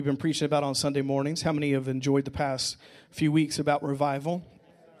We've been preaching about on Sunday mornings. How many have enjoyed the past few weeks about revival?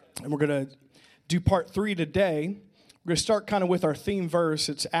 And we're going to do part 3 today. We're going to start kind of with our theme verse.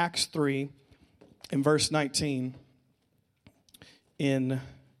 It's Acts 3 in verse 19 in,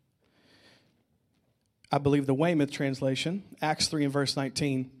 I believe, the Weymouth translation. Acts 3 in verse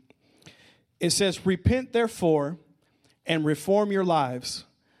 19. It says, "Repent therefore and reform your lives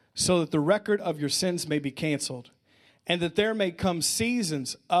so that the record of your sins may be canceled, and that there may come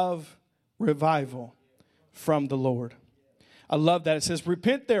seasons of revival from the Lord." I love that. It says,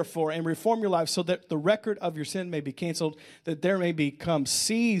 "Repent therefore and reform your lives so that the record of your sin may be canceled, that there may become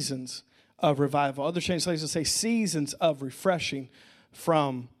seasons of revival." Other translations say seasons of refreshing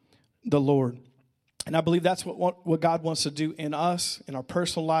from the Lord. And I believe that's what God wants to do in us, in our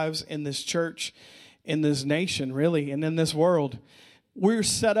personal lives, in this church, in this nation, really, and in this world. We're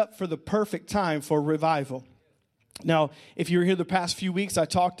set up for the perfect time for revival. Now, if you were here the past few weeks, I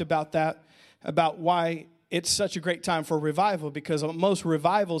talked about that, about why it's such a great time for revival, because most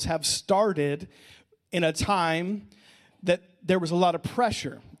revivals have started in a time that there was a lot of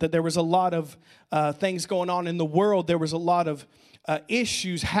pressure, that there was a lot of things going on in the world. There was a lot of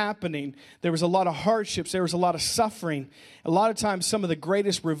issues happening. There was a lot of hardships. There was a lot of suffering. A lot of times, some of the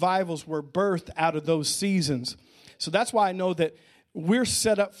greatest revivals were birthed out of those seasons. So that's why I know that we're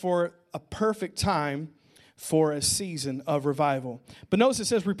set up for a perfect time for a season of revival. But notice it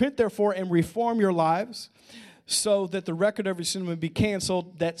says, "Repent therefore and reform your lives so that the record of your sin may be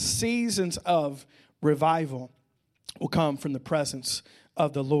canceled, that seasons of revival will come from the presence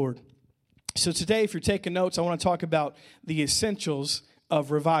of the Lord." So today, if you're taking notes, I want to talk about the essentials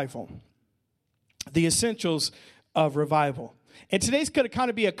of revival. The essentials of revival. And today's going to kind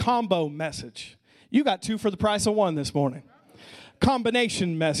of be a combo message. You got 2 for the price of 1 this morning.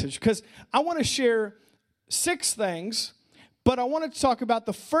 Combination message, because I want to share 6 things, but I want to talk about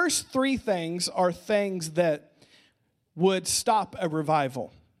the first 3 things are things that would stop a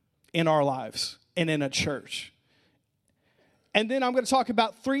revival in our lives and in a church. And then I'm going to talk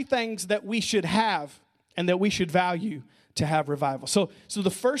about 3 things that we should have and that we should value to have revival. So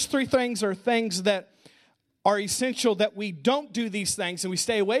the first 3 things are things that are essential, that we don't do these things and we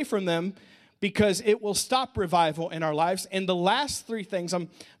stay away from them because it will stop revival in our lives. And the last 3 things I'm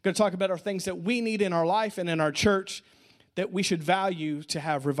going to talk about are things that we need in our life and in our church that we should value to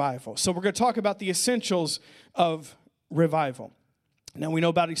have revival. So we're going to talk about the essentials of revival. Now, we know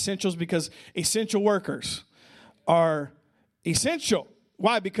about essentials because essential workers are essential.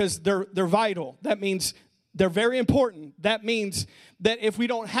 Why? Because they're vital. That means they're very important. That means that if we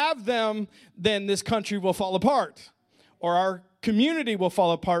don't have them, then this country will fall apart, or our community will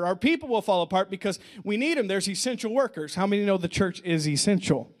fall apart, our people will fall apart, because we need them. There's essential workers. How many know the church is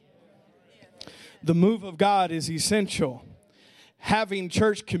essential? The move of God is essential. Having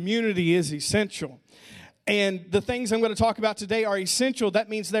church community is essential. And the things I'm going to talk about today are essential. That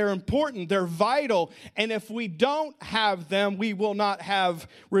means they're important, they're vital. And if we don't have them, we will not have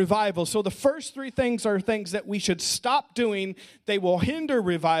revival. So the first 3 things are things that we should stop doing. They will hinder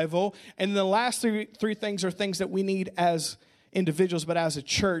revival. And the last three things are things that we need as individuals, but as a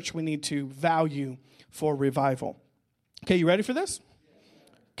church, we need to value for revival. Okay, you ready for this?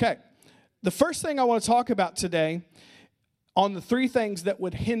 Okay. The first thing I want to talk about today on the 3 things that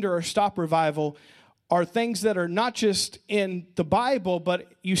would hinder or stop revival are things that are not just in the Bible,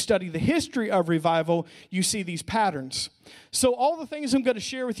 but you study the history of revival, you see these patterns. So all the things I'm going to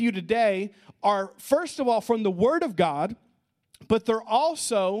share with you today are, first of all, from the Word of God, but they're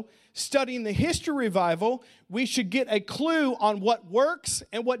also studying the history of revival. We should get a clue on what works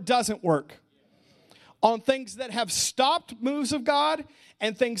and what doesn't work, on things that have stopped moves of God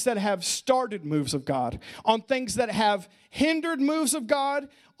and things that have started moves of God, on things that have hindered moves of God,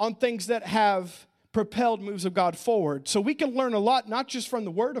 on things that have propelled moves of God forward. So we can learn a lot, not just from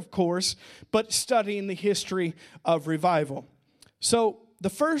the Word, of course, but studying the history of revival. So the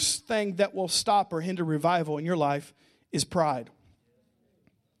first thing that will stop or hinder revival in your life is pride.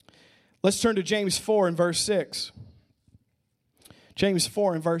 Let's turn to James 4 and verse 6. James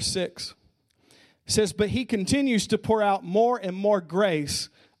 4 and verse 6. It says, "But he continues to pour out more and more grace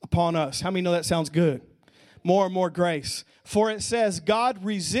upon us." How many know that sounds good? More and more grace. "For it says, God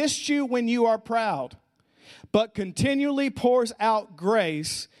resists you when you are proud, but continually pours out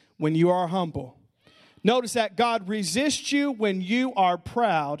grace when you are humble." Notice that God resists you when you are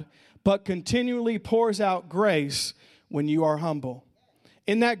proud, but continually pours out grace when you are humble.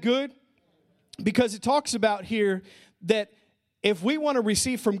 Isn't that good? Because it talks about here that if we want to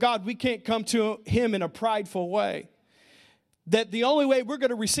receive from God, we can't come to Him in a prideful way. That the only way we're going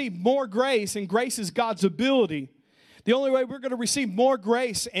to receive more grace, and grace is God's ability The only way we're going to receive more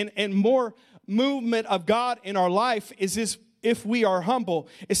grace and more movement of God in our life is if we are humble.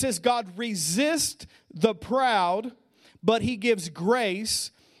 It says God resists the proud, but he gives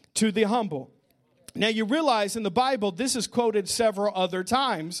grace to the humble. Now you realize in the Bible, this is quoted several other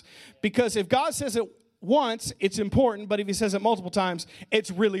times, because if God says it once, it's important, but if he says it multiple times, it's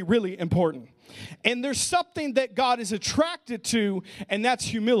really, really important. And there's something that God is attracted to, and that's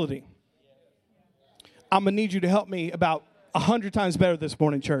humility. I'm going to need you to help me about 100 times better this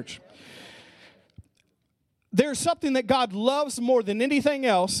morning, church. There's something that God loves more than anything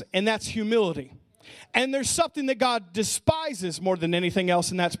else, and that's humility. And there's something that God despises more than anything else,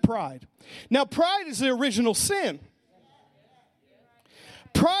 and that's pride. Now, pride is the original sin.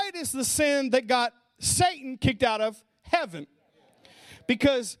 Pride is the sin that got Satan kicked out of heaven.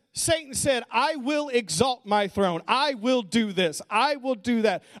 Because Satan said, I will exalt my throne. I will do this. I will do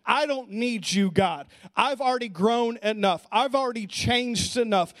that. I don't need you, God. I've already grown enough. I've already changed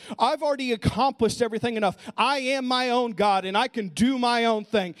enough. I've already accomplished everything enough. I am my own God, and I can do my own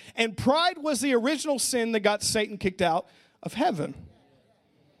thing. And pride was the original sin that got Satan kicked out of heaven.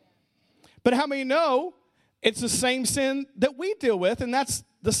 But how many know it's the same sin that we deal with, and that's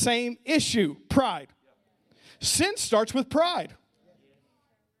the same issue, pride. Sin starts with pride.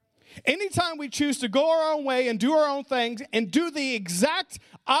 Anytime we choose to go our own way and do our own things and do the exact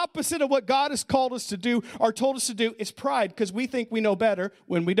opposite of what God has called us to do or told us to do, it's pride, because we think we know better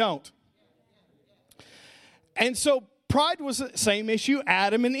when we don't. And so pride was the same issue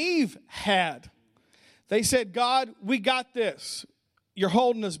Adam and Eve had. They said, God, we got this. You're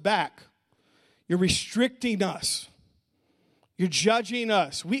holding us back. You're restricting us. You're judging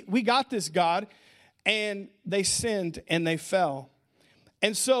us. We got this, God. And they sinned and they fell.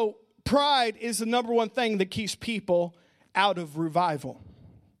 And so pride is the number one thing that keeps people out of revival.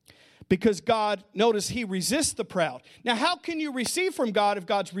 Because God, notice, he resists the proud. Now, how can you receive from God if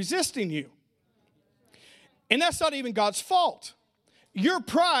God's resisting you? And that's not even God's fault. Your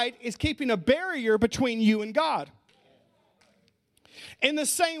pride is keeping a barrier between you and God. In the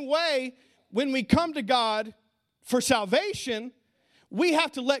same way, when we come to God for salvation, we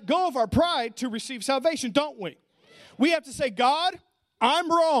have to let go of our pride to receive salvation, don't we? We have to say, God, I'm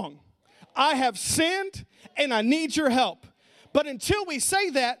wrong. I have sinned and I need your help. But until we say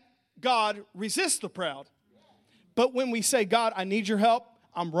that, God resists the proud. But when we say, God, I need your help,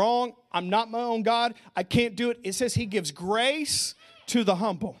 I'm wrong, I'm not my own God, I can't do it, it says he gives grace to the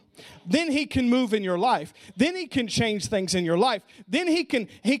humble. Then he can move in your life. Then he can change things in your life. Then he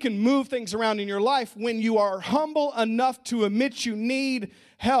can move things around in your life when you are humble enough to admit you need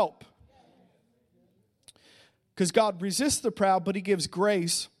help. Because God resists the proud, but he gives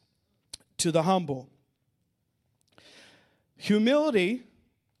grace to the humble. Humility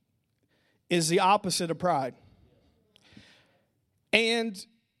is the opposite of pride. And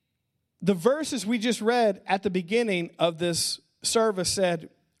the verses we just read at the beginning of this service said,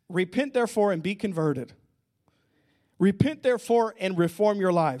 repent therefore and be converted. Repent therefore and reform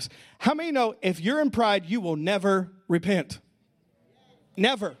your lives. How many know if you're in pride, you will never repent?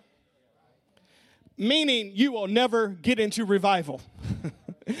 Never. Meaning you will never get into revival.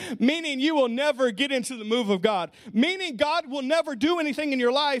 Meaning you will never get into the move of God. Meaning God will never do anything in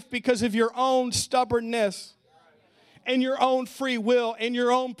your life because of your own stubbornness and your own free will and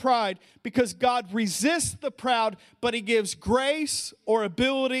your own pride. Because God resists the proud, but he gives grace or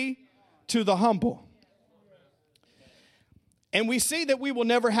ability to the humble. And we see that we will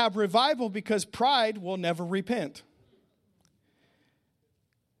never have revival because pride will never repent.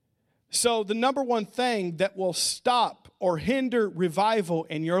 So the number one thing that will stop or hinder revival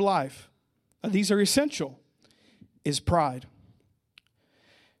in your life, these are essential, is pride.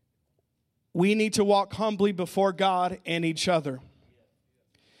 We need to walk humbly before God and each other.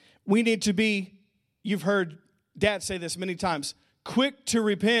 We need to be, you've heard Dad say this many times, quick to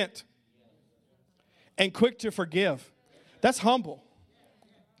repent and quick to forgive. That's humble.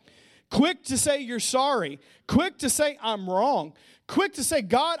 Quick to say you're sorry. Quick to say I'm wrong. Quick to say,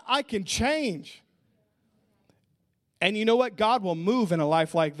 God, I can change. And you know what? God will move in a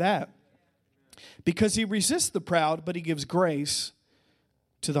life like that. Because he resists the proud, but he gives grace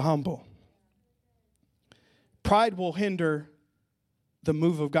to the humble. Pride will hinder the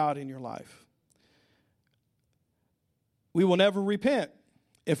move of God in your life. We will never repent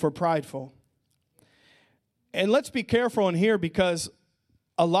if we're prideful. And let's be careful in here because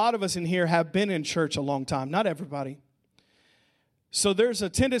a lot of us in here have been in church a long time. Not everybody. So there's a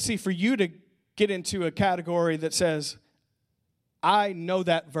tendency for you to get into a category that says, I know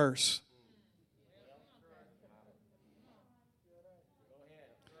that verse.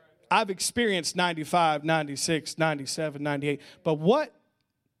 I've experienced 95, 96, 97, 98. But what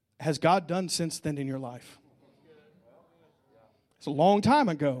has God done since then in your life? It's a long time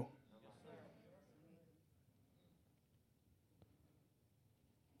ago.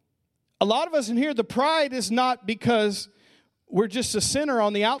 A lot of us in here, the pride is not because we're just a sinner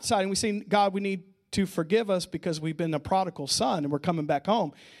on the outside and we say, God, we need to forgive us because we've been a prodigal son and we're coming back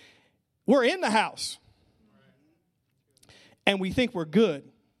home. We're in the house. And we think we're good.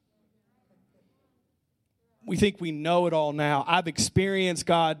 We think we know it all now. I've experienced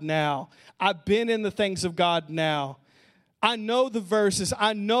God now. I've been in the things of God now. I know the verses.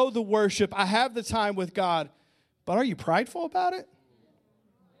 I know the worship. I have the time with God. But are you prideful about it?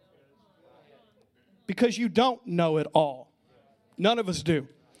 Because you don't know it all. None of us do.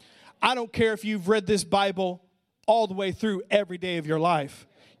 I don't care if you've read this Bible all the way through every day of your life.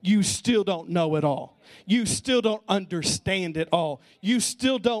 You still don't know it all. You still don't understand it all. You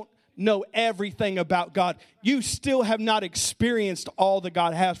still don't know everything about God. You still have not experienced all that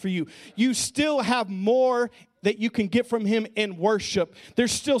God has for you. You still have more that you can get from Him in worship.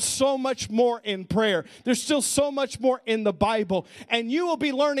 There's still so much more in prayer. There's still so much more in the Bible. And you will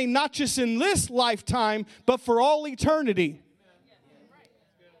be learning not just in this lifetime, but for all eternity.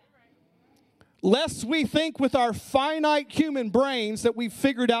 Lest we think with our finite human brains that we've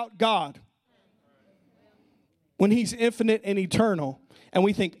figured out God when He's infinite and eternal. And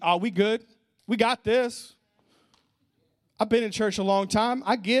we think, oh, we good. We got this. I've been in church a long time.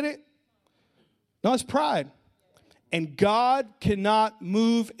 I get it. No, it's pride. And God cannot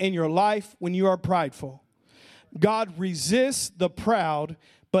move in your life when you are prideful. God resists the proud,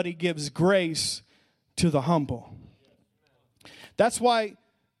 but He gives grace to the humble. That's why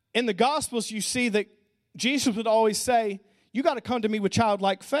in the Gospels you see that Jesus would always say, you got to come to me with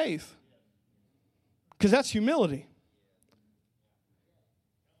childlike faith. Because that's humility.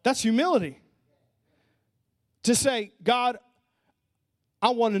 That's humility. To say, God, I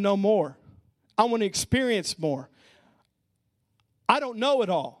want to know more. I want to experience more. I don't know it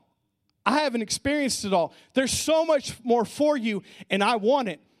all. I haven't experienced it all. There's so much more for you, and I want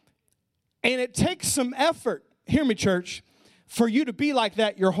it. And it takes some effort, hear me, church, for you to be like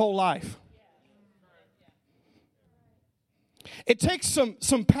that your whole life. It takes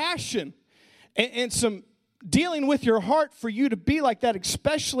some passion and some dealing with your heart for you to be like that,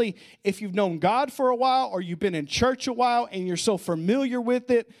 especially if you've known God for a while or you've been in church a while and you're so familiar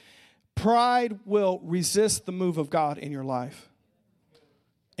with it. Pride will resist the move of God in your life.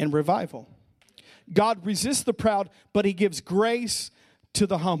 And revival. God resists the proud, but He gives grace to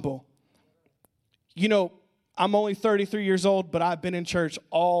the humble. You know, I'm only 33 years old, but I've been in church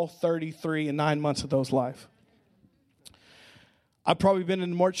all 33 and 9 months of those life. I've probably been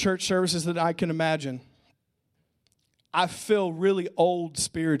in more church services than I can imagine. I feel really old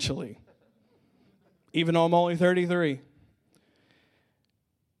spiritually, even though I'm only 33.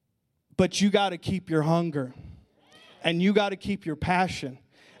 But you got to keep your hunger, and you got to keep your passion.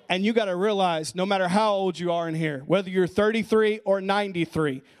 And you got to realize, no matter how old you are in here, whether you're 33 or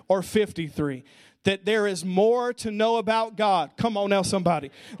 93 or 53, that there is more to know about God. Come on now, somebody.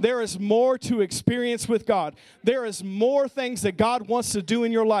 There is more to experience with God. There is more things that God wants to do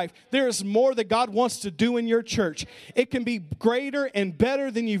in your life. There is more that God wants to do in your church. It can be greater and better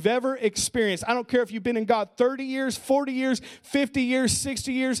than you've ever experienced. I don't care if you've been in God 30 years, 40 years, 50 years,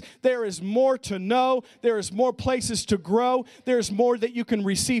 60 years. There is more to know. There is more places to grow. There is more that you can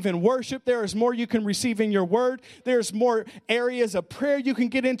receive in worship. There is more you can receive in your word. There's more areas of prayer you can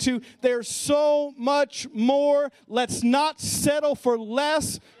get into. There's so much more. Let's not settle for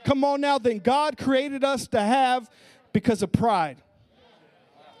less, come on now, than God created us to have because of pride.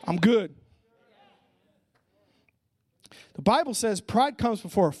 I'm good. The Bible says pride comes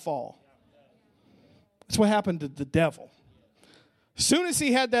before a fall. That's what happened to the devil. As soon as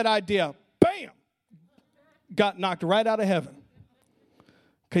he had that idea, bam, got knocked right out of heaven.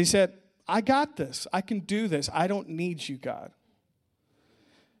 Because he said, I got this. I can do this. I don't need you, God.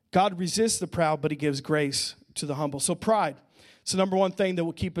 God resists the proud, but He gives grace to the humble. So pride, it's the number one thing that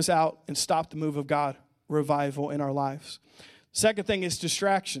will keep us out and stop the move of God, revival in our lives. Second thing is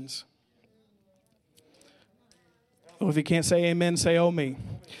distractions. Well, if you can't say amen, say oh me.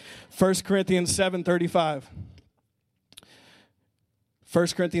 1 Corinthians 7:35. 1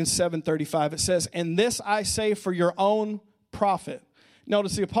 Corinthians 7:35, it says, and this I say for your own profit.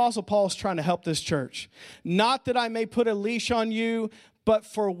 Notice the Apostle Paul is trying to help this church. Not that I may put a leash on you, but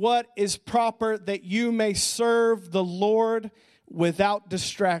for what is proper, that you may serve the Lord without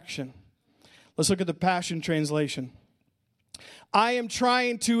distraction. Let's look at the Passion Translation. I am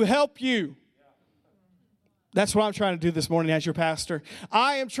trying to help you. That's what I'm trying to do this morning as your pastor.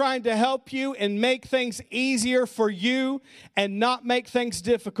 I am trying to help you and make things easier for you and not make things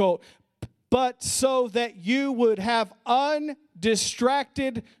difficult, but so that you would have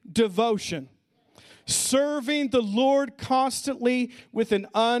undistracted devotion, serving the Lord constantly with an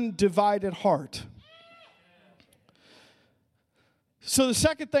undivided heart. So the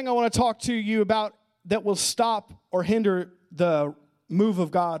second thing I want to talk to you about that will stop or hinder the move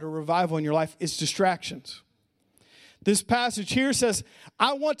of God or revival in your life is distractions. This passage here says,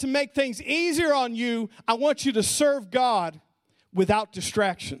 I want to make things easier on you. I want you to serve God without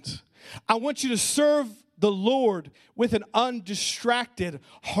distractions. I want you to serve the Lord with an undistracted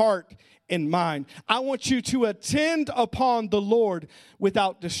heart and mind. I want you to attend upon the Lord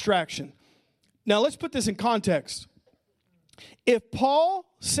without distraction. Now, let's put this in context. If Paul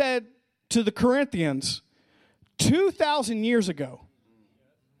said to the Corinthians 2,000 years ago,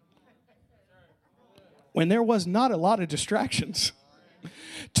 when there was not a lot of distractions,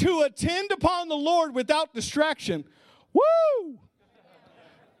 to attend upon the Lord without distraction, woo!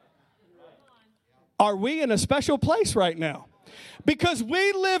 Are we in a special place right now? Because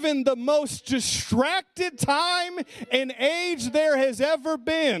we live in the most distracted time and age there has ever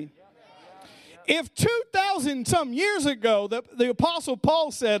been. If 2,000 some years ago, the Apostle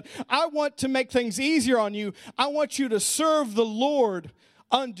Paul said, I want to make things easier on you. I want you to serve the Lord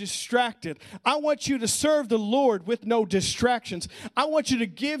undistracted. I want you to serve the Lord with no distractions. I want you to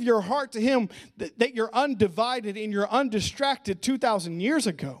give your heart to Him that you're undivided and you're undistracted 2,000 years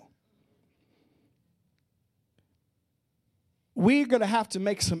ago. We're going to have to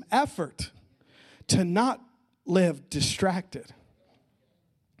make some effort to not live distracted.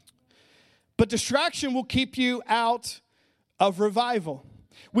 But distraction will keep you out of revival.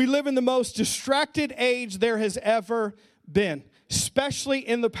 We live in the most distracted age there has ever been, especially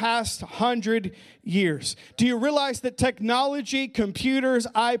in the past 100 years. Do you realize that technology, computers,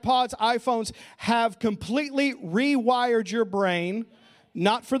 iPods, iPhones have completely rewired your brain,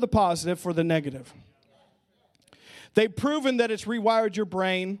 not for the positive, for the negative? They've proven that it's rewired your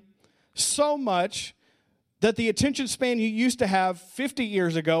brain so much that the attention span you used to have 50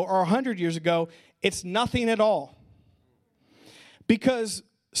 years ago or 100 years ago, it's nothing at all. Because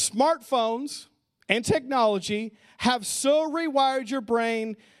smartphones and technology have so rewired your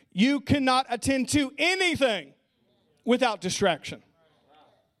brain, you cannot attend to anything without distraction.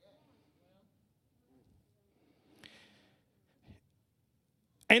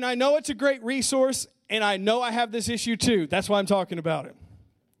 And I know it's a great resource, and I know I have this issue too. That's why I'm talking about it.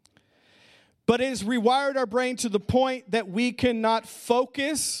 But it has rewired our brain to the point that we cannot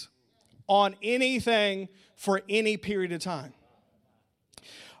focus on anything for any period of time.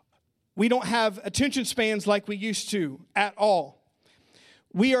 We don't have attention spans like we used to at all.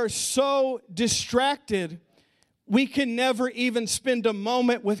 We are so distracted, we can never even spend a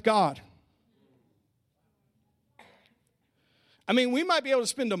moment with God. I mean, we might be able to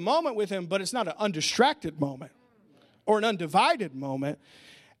spend a moment with Him, but it's not an undistracted moment or an undivided moment.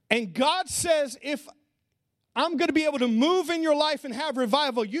 And God says, if I'm going to be able to move in your life and have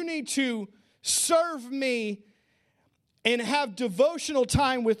revival, you need to serve me and have devotional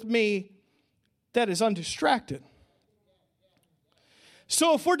time with me that is undistracted.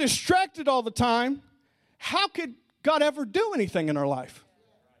 So if we're distracted all the time, how could God ever do anything in our life?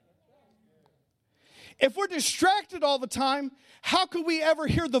 If we're distracted all the time, how could we ever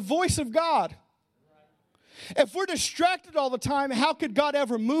hear the voice of God? If we're distracted all the time, how could God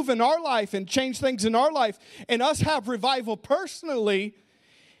ever move in our life and change things in our life and us have revival personally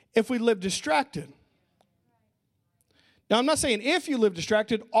if we live distracted? Now, I'm not saying if you live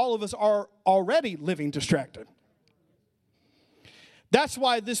distracted, all of us are already living distracted. That's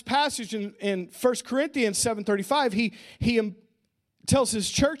why this passage in 1 Corinthians 7:35, he tells his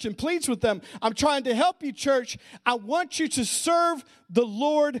church and pleads with them, I'm trying to help you, church. I want you to serve the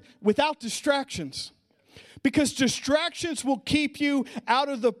Lord without distractions. Because distractions will keep you out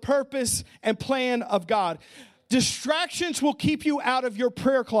of the purpose and plan of God. Distractions will keep you out of your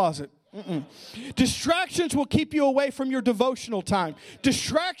prayer closet. Distractions will keep you away from your devotional time.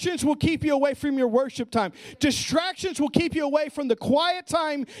 Distractions will keep you away from your worship time. Distractions will keep you away from the quiet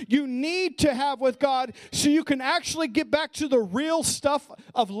time you need to have with God so you can actually get back to the real stuff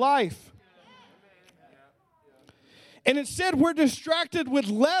of life. And instead, we're distracted with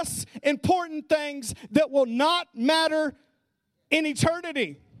less important things that will not matter in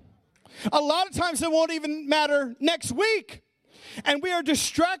eternity. A lot of times, it won't even matter next week. And we are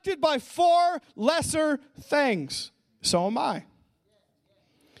distracted by far lesser things. So am I.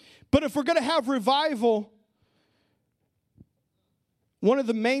 But if we're going to have revival, one of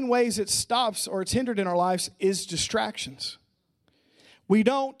the main ways it stops or it's hindered in our lives is distractions. We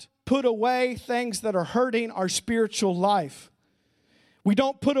don't put away things that are hurting our spiritual life. We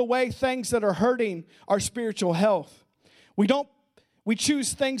don't put away things that are hurting our spiritual health. We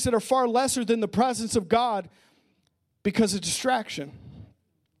choose things that are far lesser than the presence of God because of distraction.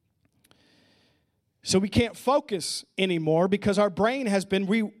 So we can't focus anymore because our brain has been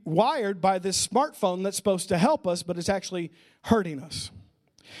rewired by this smartphone that's supposed to help us, but it's actually hurting us.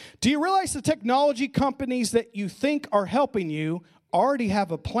 Do you realize the technology companies that you think are helping you already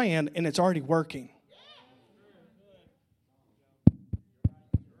have a plan and it's already working?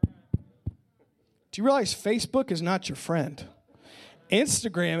 Do you realize Facebook is not your friend?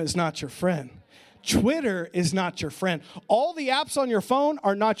 Instagram is not your friend. Twitter is not your friend. All the apps on your phone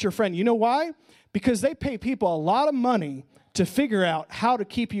are not your friend. You know why? Because they pay people a lot of money to figure out how to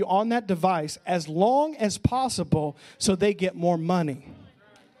keep you on that device as long as possible so they get more money.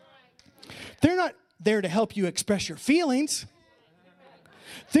 They're not there to help you express your feelings.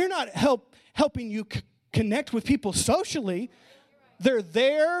 They're not helping you connect with people socially. They're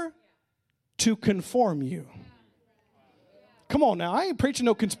there to conform you. Come on now, I ain't preaching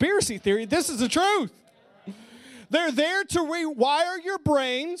no conspiracy theory. This is the truth. They're there to rewire your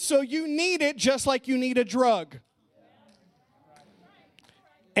brain so you need it just like you need a drug.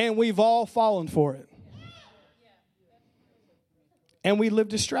 And we've all fallen for it. And we live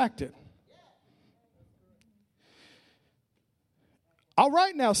distracted. All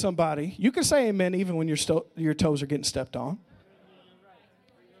right now, somebody. You can say amen even when your toes are getting stepped on.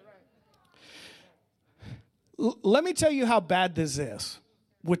 Let me tell you how bad this is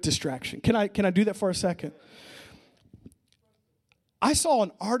with distraction. Can I do that for a second? I saw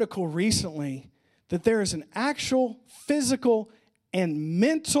an article recently that there is an actual physical and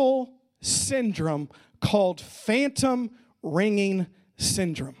mental syndrome called phantom ringing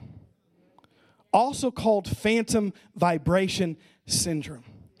syndrome, also called phantom vibration syndrome.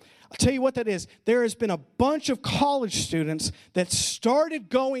 I'll tell you what that is. There has been a bunch of college students that started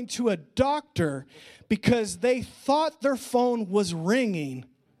going to a doctor because they thought their phone was ringing,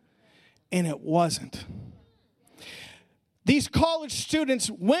 and it wasn't. These college students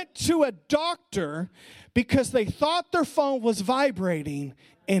went to a doctor because they thought their phone was vibrating,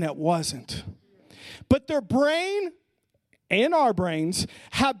 and it wasn't. But their brain and our brains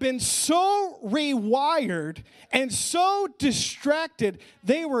have been so rewired and so distracted,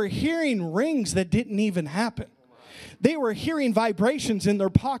 they were hearing rings that didn't even happen. They were hearing vibrations in their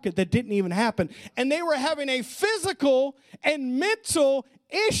pocket that didn't even happen. And they were having a physical and mental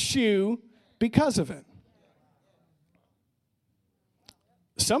issue because of it.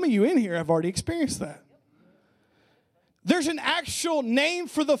 Some of you in here have already experienced that. There's an actual name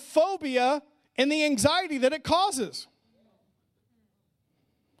for the phobia and the anxiety that it causes.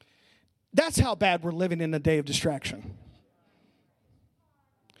 That's how bad we're living in a day of distraction.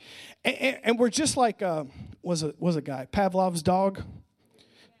 And we're just like, was a guy, Pavlov's dog.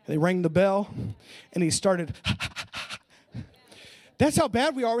 They rang the bell, and he started. That's how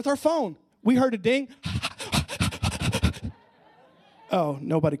bad we are with our phone. We heard a ding. Oh,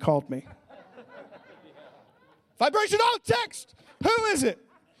 nobody called me. Vibration, oh, text. Who is it?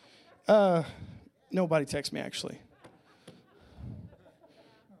 Nobody texted me, actually.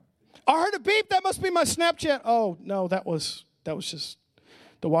 I heard a beep. That must be my Snapchat. Oh, no, that was just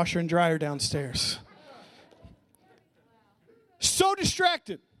the washer and dryer downstairs. So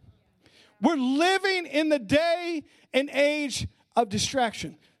distracted. We're living in the day and age of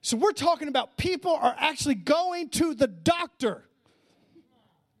distraction. So we're talking about people are actually going to the doctor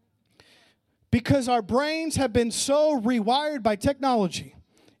because our brains have been so rewired by technology.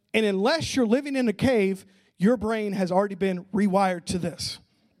 And unless you're living in a cave, your brain has already been rewired to this.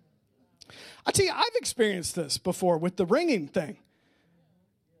 I tell you, I've experienced this before with the ringing thing.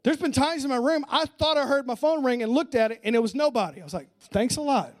 There's been times in my room, I thought I heard my phone ring and looked at it, and it was nobody. I was like, thanks a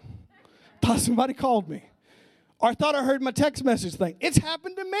lot. Thought somebody called me. Or I thought I heard my text message thing. It's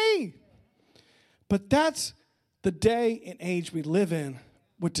happened to me. But that's the day and age we live in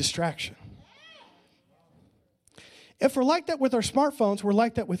with distraction. If we're like that with our smartphones, we're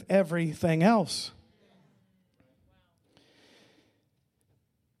like that with everything else.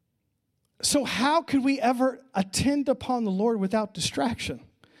 So how could we ever attend upon the Lord without distraction?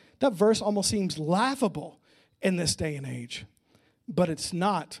 That verse almost seems laughable in this day and age. But it's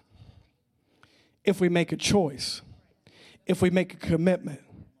not if we make a choice, if we make a commitment,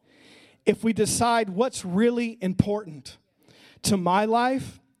 if we decide what's really important to my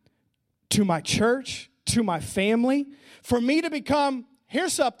life, to my church, to my family, for me to become,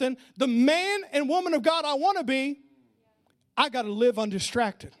 here's something, the man and woman of God I want to be, I got to live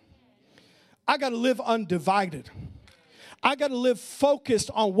undistracted. I got to live undivided. I got to live focused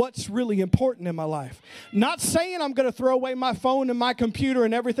on what's really important in my life. Not saying I'm going to throw away my phone and my computer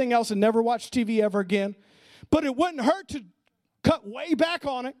and everything else and never watch TV ever again. But it wouldn't hurt to cut way back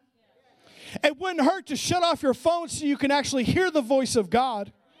on it. It wouldn't hurt to shut off your phone so you can actually hear the voice of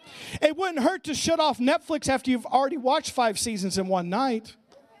God. It wouldn't hurt to shut off Netflix after you've already watched 5 seasons in one night.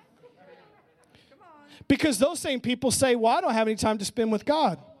 Because those same people say, well, I don't have any time to spend with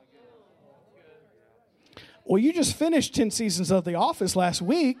God. Well, you just finished 10 seasons of The Office last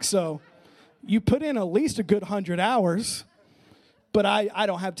week, so you put in at least a good 100 hours. But I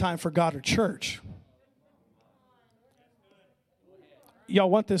don't have time for God or church. Y'all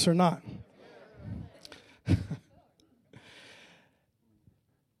want this or not?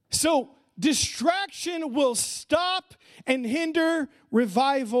 So distraction will stop and hinder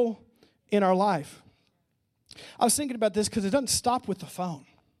revival in our life. I was thinking about this because it doesn't stop with the phone.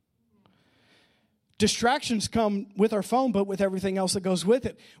 Distractions come with our phone, but with everything else that goes with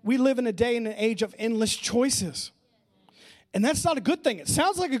it. We live in a day and an age of endless choices. And that's not a good thing. It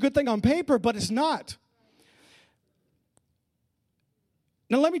sounds like a good thing on paper, but it's not.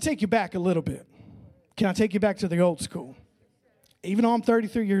 Now, let me take you back a little bit. Can I take you back to the old school? Even though I'm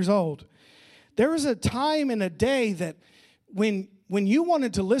 33 years old, there was a time and a day that when you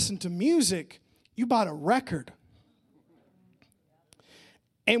wanted to listen to music, you bought a record.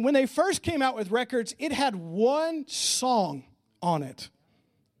 And when they first came out with records, it had one song on it.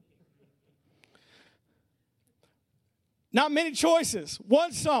 Not many choices,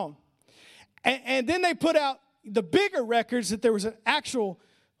 one song. And then they put out the bigger records that there was an actual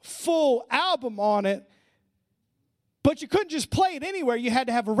full album on it. But you couldn't just play it anywhere. You had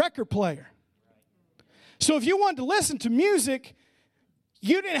to have a record player. So if you wanted to listen to music,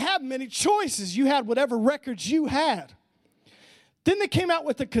 you didn't have many choices. You had whatever records you had. Then they came out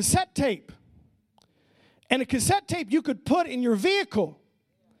with a cassette tape. And a cassette tape you could put in your vehicle.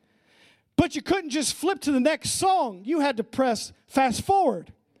 But you couldn't just flip to the next song. You had to press fast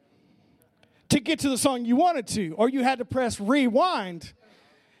forward to get to the song you wanted to. Or you had to press rewind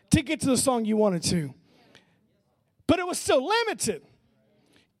to get to the song you wanted to. But it was still limited.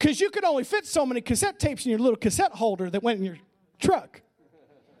 Because you could only fit so many cassette tapes in your little cassette holder that went in your truck.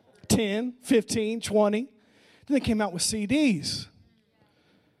 10, 15, 20. Then they came out with CDs.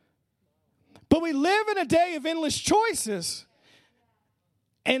 But we live in a day of endless choices,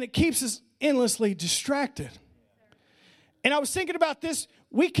 and it keeps us endlessly distracted. And I was thinking about this.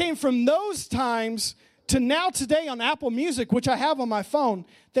 We came from those times to now today on Apple Music, which I have on my phone.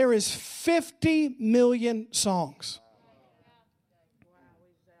 There is 50 million songs.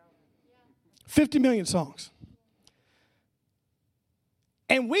 50 million songs.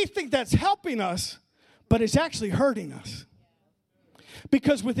 And we think that's helping us, but it's actually hurting us.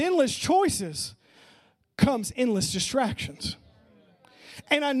 Because with endless choices comes endless distractions.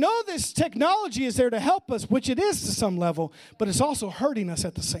 And I know this technology is there to help us, which it is to some level, but it's also hurting us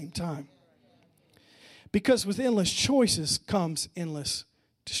at the same time. Because with endless choices comes endless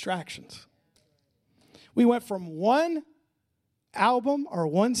distractions. We went from one album or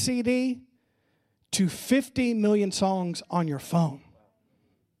one CD to 50 million songs on your phone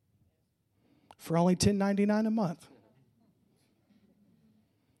for only $10.99 a month.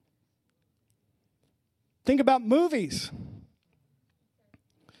 Think about movies.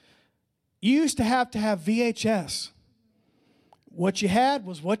 You used to have VHS. What you had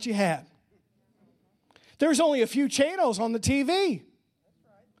was what you had. There's only a few channels on the TV.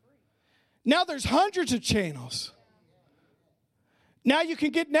 Now there's hundreds of channels. Now you can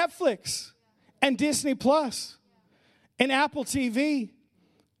get Netflix and Disney Plus and Apple TV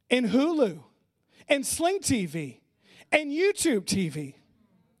and Hulu and Sling TV and YouTube TV.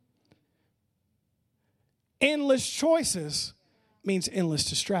 Endless choices means endless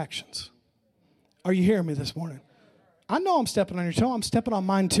distractions. Are you hearing me this morning? I know I'm stepping on your toe. I'm stepping on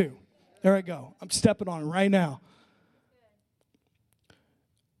mine too. There I go. I'm stepping on it right now.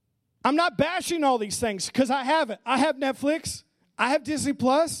 I'm not bashing all these things because I have it. I have Netflix. I have Disney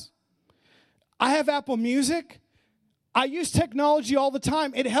Plus. I have Apple Music. I use technology all the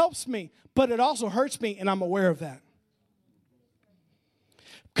time. It helps me, but it also hurts me, and I'm aware of that.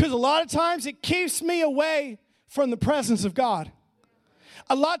 Because a lot of times it keeps me away from the presence of God.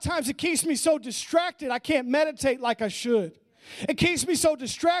 A lot of times it keeps me so distracted I can't meditate like I should. It keeps me so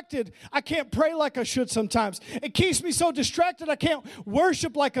distracted I can't pray like I should sometimes. It keeps me so distracted I can't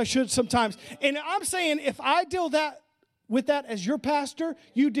worship like I should sometimes. And I'm saying if I deal with that as your pastor,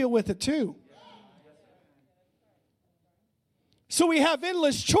 you deal with it too. So we have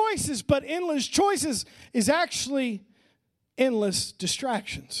endless choices, but endless choices is actually endless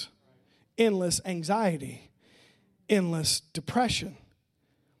distractions, endless anxiety, endless depression.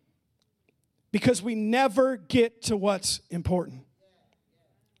 Because we never get to what's important.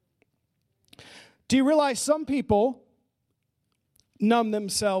 Do you realize some people numb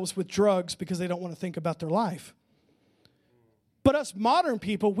themselves with drugs because they don't want to think about their life? But us modern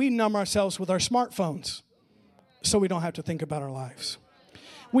people, we numb ourselves with our smartphones so we don't have to think about our lives.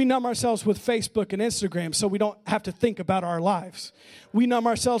 We numb ourselves with Facebook and Instagram so we don't have to think about our lives. We numb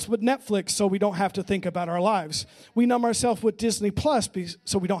ourselves with Netflix so we don't have to think about our lives. We numb ourselves with Disney Plus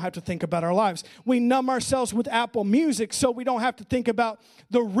so we don't have to think about our lives. We numb ourselves with Apple Music so we don't have to think about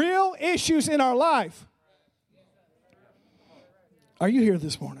the real issues in our life. Are you here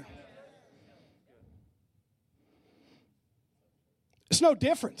this morning? It's no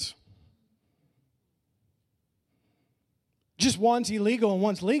difference. Just one's illegal and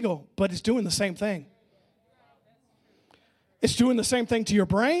one's legal, but it's doing the same thing. It's doing the same thing to your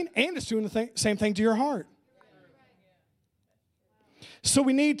brain, and it's doing the same thing to your heart. So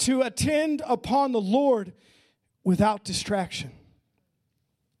we need to attend upon the Lord without distraction.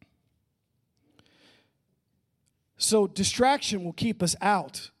 So distraction will keep us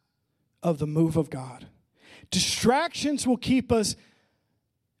out of the move of God. Distractions will keep us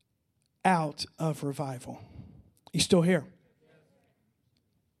out of revival. You still here?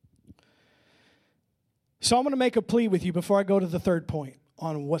 So I'm going to make a plea with you before I go to the third point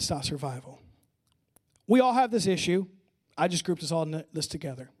on what stops revival. We all have this issue. I just grouped us all in this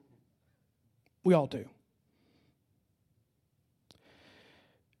together. We all do.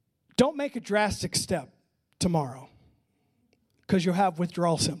 Don't make a drastic step tomorrow because you'll have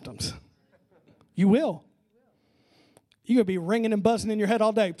withdrawal symptoms. You will. You're going to be ringing and buzzing in your head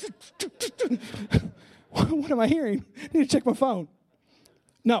all day. What am I hearing? I need to check my phone.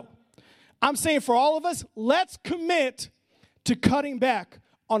 No. I'm saying for all of us, let's commit to cutting back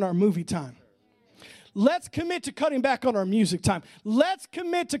on our movie time. Let's commit to cutting back on our music time. Let's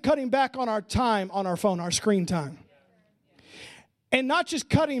commit to cutting back on our time on our phone, our screen time. And not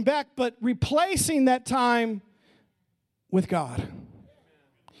just cutting back, but replacing that time with God.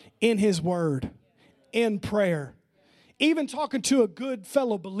 In His Word. In prayer. Even talking to a good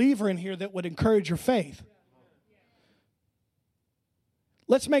fellow believer in here that would encourage your faith.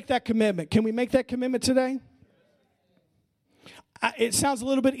 Let's make that commitment. Can we make that commitment today? It sounds a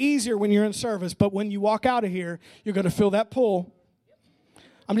little bit easier when you're in service, but when you walk out of here, you're going to feel that pull.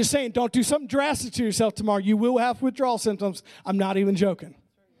 I'm just saying, don't do something drastic to yourself tomorrow. You will have withdrawal symptoms. I'm not even joking.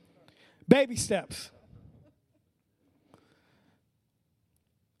 Baby steps.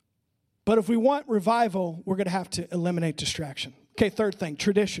 But if we want revival, we're going to have to eliminate distraction. Okay, third thing,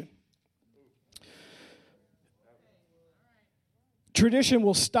 tradition. Tradition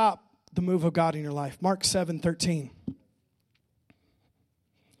will stop the move of God in your life. Mark 7:13.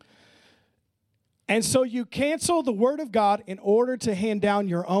 And so you cancel the word of God in order to hand down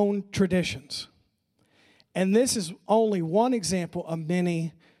your own traditions. And this is only one example of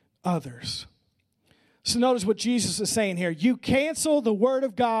many others. So notice what Jesus is saying here. You cancel the word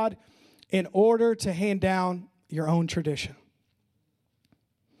of God in order to hand down your own tradition.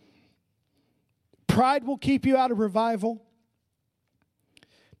 Pride will keep you out of revival.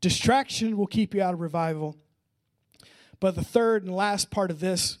 Distraction will keep you out of revival. But the third and last part of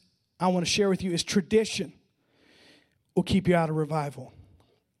this I want to share with you is tradition will keep you out of revival.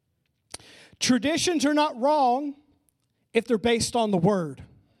 Traditions are not wrong if they're based on the Word.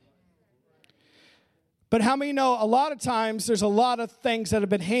 But how many know a lot of times there's a lot of things that have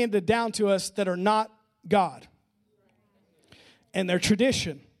been handed down to us that are not God? And they're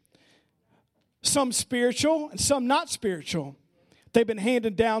tradition. Some spiritual and some not spiritual. They've been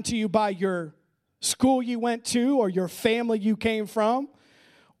handed down to you by your school you went to or your family you came from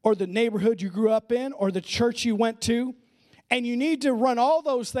or the neighborhood you grew up in or the church you went to. And you need to run all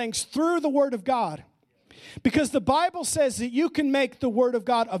those things through the Word of God. Because the Bible says that you can make the Word of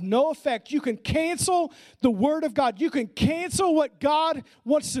God of no effect. You can cancel the Word of God. You can cancel what God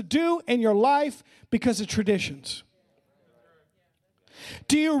wants to do in your life because of traditions.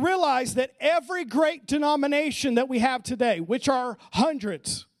 Do you realize that every great denomination that we have today, which are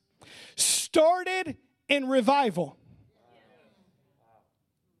hundreds, started in revival?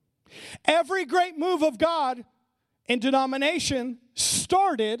 Every great move of God in denomination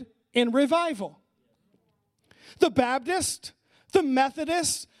started in revival. The Baptist, the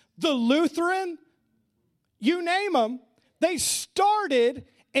Methodist, the Lutheran, you name them, they started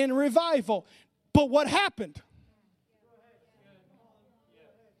in revival. But what happened?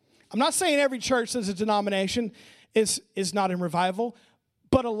 I'm not saying every church as a denomination is not in revival,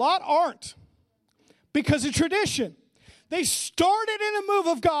 but a lot aren't because of tradition. They started in a move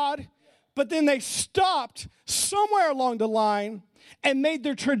of God, but then they stopped somewhere along the line and made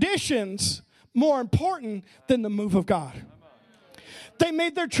their traditions more important than the move of God. They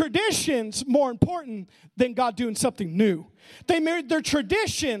made their traditions more important than God doing something new. They made their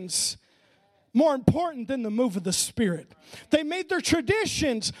traditions more important than the move of the Spirit. They made their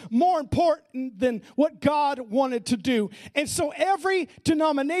traditions more important than what God wanted to do. And so every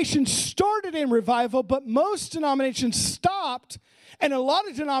denomination started in revival, but most denominations stopped. And a lot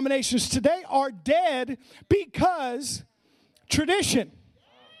of denominations today are dead because tradition.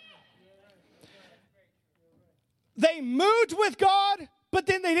 They moved with God, but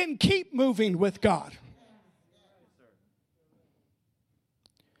then they didn't keep moving with God.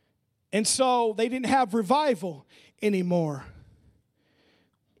 And so they didn't have revival anymore.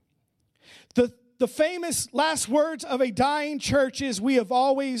 The famous last words of a dying church is, "We have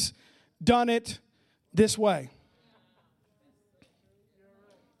always done it this way."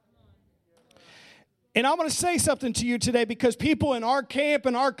 And I'm going to say something to you today, because people in our camp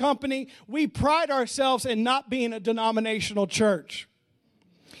and our company, we pride ourselves in not being a denominational church.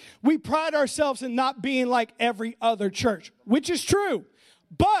 We pride ourselves in not being like every other church, which is true.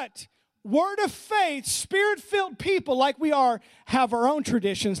 But Word of faith, Spirit-filled people like we are, have our own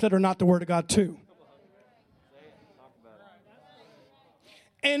traditions that are not the Word of God too.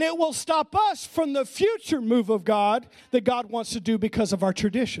 And it will stop us from the future move of God that God wants to do because of our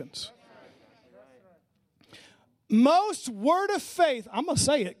traditions. Most Word of faith, I'm going to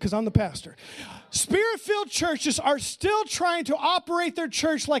say it because I'm the pastor, Spirit-filled churches are still trying to operate their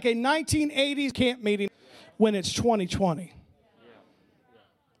church like a 1980s camp meeting when it's 2020.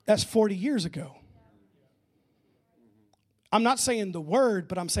 That's 40 years ago. I'm not saying the word,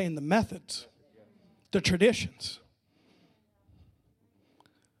 but I'm saying the methods, the traditions.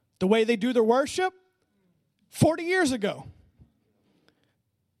 The way they do their worship, 40 years ago.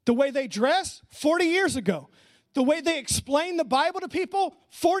 The way they dress, 40 years ago. The way they explain the Bible to people,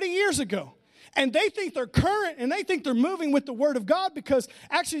 40 years ago. And they think they're current and they think they're moving with the Word of God because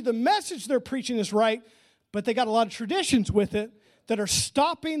actually the message they're preaching is right, but they got a lot of traditions with it that are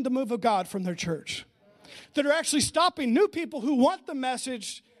stopping the move of God from their church. That are actually stopping new people who want the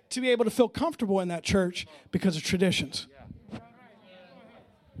message to be able to feel comfortable in that church because of traditions.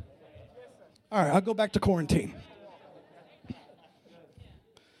 All right, I'll go back to quarantine.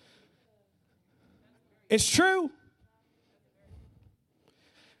 It's true.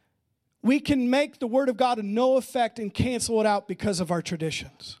 We can make the Word of God of no effect and cancel it out because of our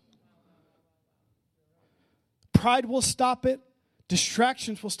traditions. Pride will stop it.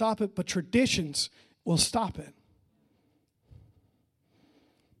 Distractions will stop it, but traditions will stop it.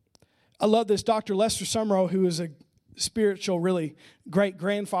 I love this. Dr. Lester Sumrall, who is a spiritual, really great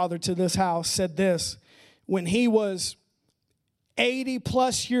grandfather to this house, said this. When he was 80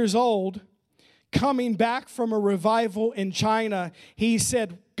 plus years old, coming back from a revival in China, he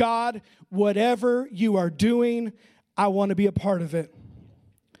said, "God, whatever you are doing, I want to be a part of it.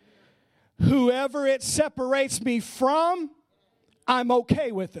 Whoever it separates me from, I'm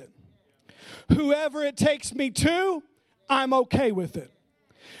okay with it. Whoever it takes me to, I'm okay with it.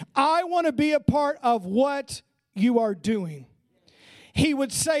 I want to be a part of what you are doing." He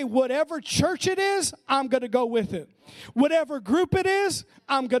would say, whatever church it is, I'm going to go with it. Whatever group it is,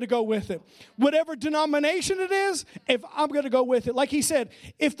 I'm going to go with it. Whatever denomination it is, if I'm going to go with it. Like he said,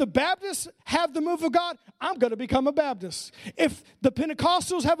 if the Baptists have the move of God, I'm going to become a Baptist. If the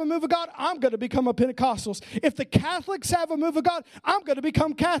Pentecostals have a move of God, I'm going to become a Pentecostal. If the Catholics have a move of God, I'm going to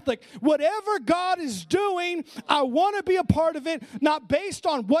become Catholic. Whatever God is doing, I want to be a part of it, not based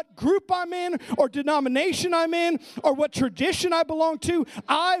on what group I'm in or denomination I'm in or what tradition I belong to.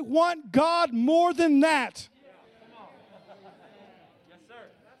 I want God more than that.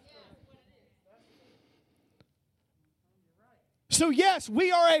 So yes,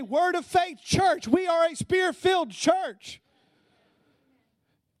 we are a Word of Faith church. We are a Spirit-filled church.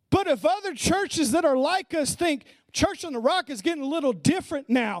 But if other churches that are like us think Church on the Rock is getting a little different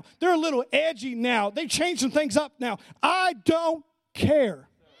now, they're a little edgy now, they changed some things up now, I don't care.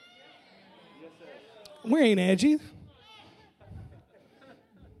 We ain't edgy.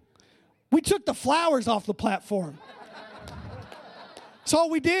 We took the flowers off the platform. That's all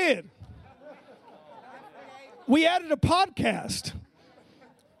we did. We added a podcast.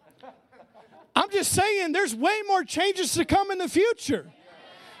 I'm just saying there's way more changes to come in the future.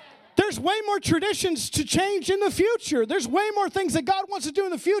 There's way more traditions to change in the future. There's way more things that God wants to do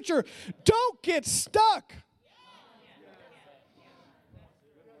in the future. Don't get stuck.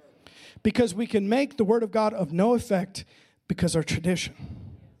 Because we can make the Word of God of no effect because of our tradition.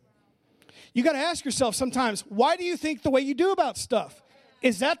 You got to ask yourself sometimes, why do you think the way you do about stuff?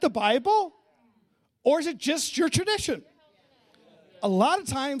 Is that the Bible? Or is it just your tradition? A lot of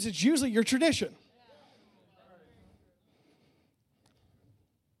times it's usually your tradition.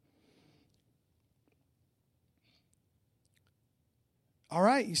 All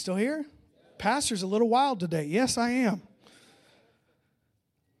right, you still here? Pastor's a little wild today. Yes, I am.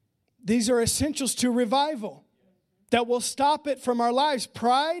 These are essentials to revival that will stop it from our lives.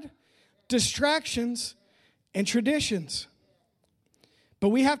 Pride, distractions, and traditions. But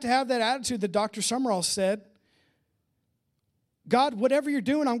we have to have that attitude that Dr. Summerall said. God, whatever you're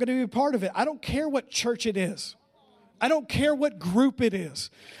doing, I'm going to be a part of it. I don't care what church it is. I don't care what group it is.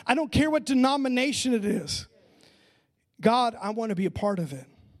 I don't care what denomination it is. God, I want to be a part of it.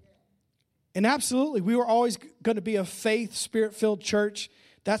 And absolutely, we were always going to be a faith, spirit-filled church.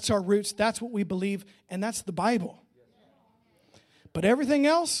 That's our roots. That's what we believe. And that's the Bible. But everything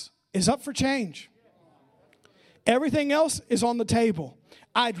else is up for change. Everything else is on the table.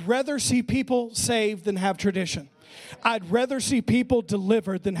 I'd rather see people saved than have tradition. I'd rather see people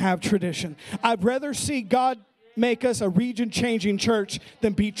delivered than have tradition. I'd rather see God make us a region-changing church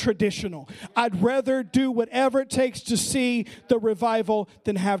than be traditional. I'd rather do whatever it takes to see the revival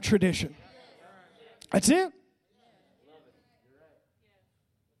than have tradition. That's it.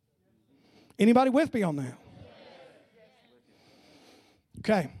 Anybody with me on that?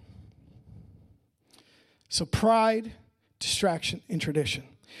 Okay. So pride, distraction, and tradition.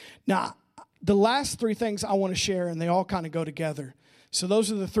 Now, the last three things I want to share, and they all kind of go together. So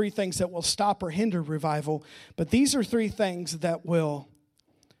those are the three things that will stop or hinder revival. But these are three things that will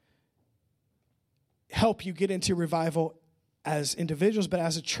help you get into revival as individuals, but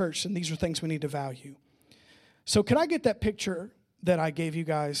as a church. And these are things we need to value. So can I get that picture that I gave you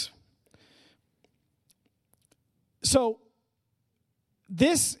guys? So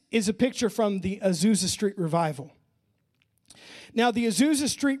this is a picture from the Azusa Street Revival. Now, the Azusa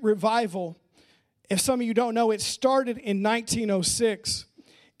Street Revival, if some of you don't know, it started in 1906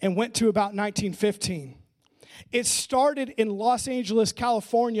 and went to about 1915. It started in Los Angeles,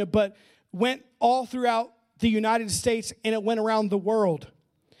 California, but went all throughout the United States, and it went around the world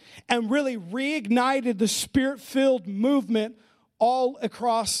and really reignited the Spirit-filled movement all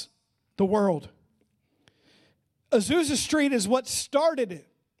across the world. Azusa Street is what started it.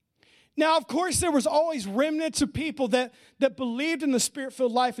 Now, of course, there was always remnants of people that believed in the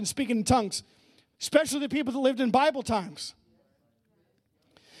Spirit-filled life and speaking in tongues, especially the people that lived in Bible times.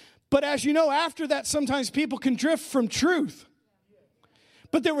 But as you know, after that, sometimes people can drift from truth.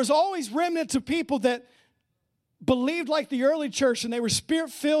 But there was always remnants of people that believed like the early church, and they were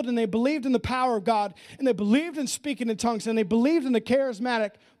Spirit-filled, and they believed in the power of God, and they believed in speaking in tongues, and they believed in the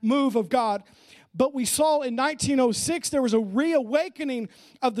charismatic move of God. But we saw in 1906, there was a reawakening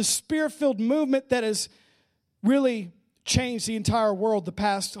of the Spirit-filled movement that has really changed the entire world the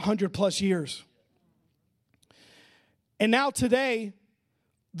past 100+ years. And now today,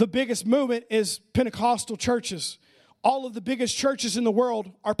 the biggest movement is Pentecostal churches. All of the biggest churches in the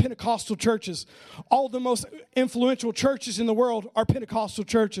world are Pentecostal churches. All the most influential churches in the world are Pentecostal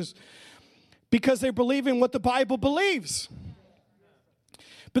churches because they believe in what the Bible believes.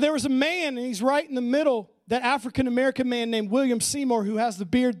 But there was a man, and he's right in the middle, that African-American man named William Seymour, who has the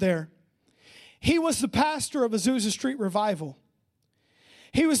beard there. He was the pastor of Azusa Street Revival.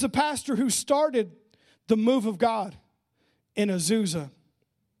 He was the pastor who started the move of God in Azusa,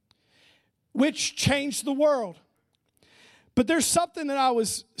 which changed the world. But there's something that I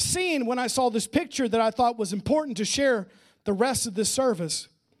was seeing when I saw this picture that I thought was important to share the rest of this service.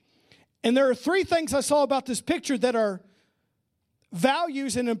 And there are three things I saw about this picture that are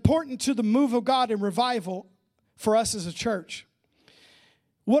values and important to the move of God and revival for us as a church.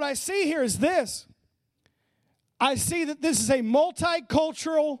 What I see here is this. I see that this is a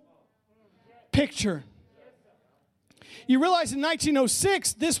multicultural picture. You realize in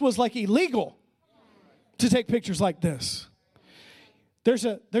 1906, this was like illegal to take pictures like this. There's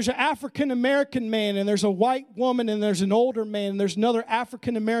an African-American man, and there's a white woman, and there's an older man, and there's another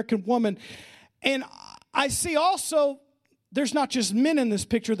African-American woman. And I see also there's not just men in this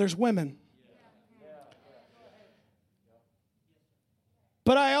picture, there's women.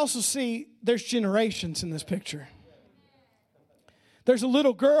 But I also see there's generations in this picture. There's a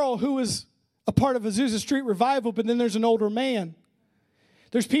little girl who is a part of Azusa Street Revival, but then there's an older man.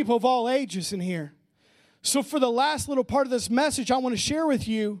 There's people of all ages in here. So for the last little part of this message, I want to share with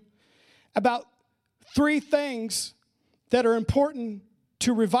you about three things that are important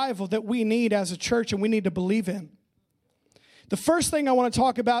to revival that we need as a church and we need to believe in. The first thing I want to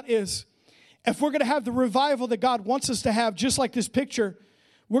talk about is if we're going to have the revival that God wants us to have, just like this picture,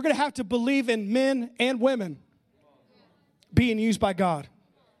 we're going to have to believe in men and women being used by God.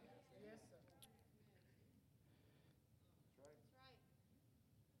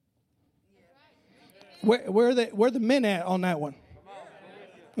 Where are the men at on that one?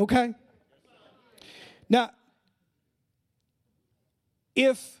 Okay. Now,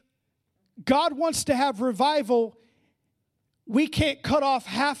 if God wants to have revival, we can't cut off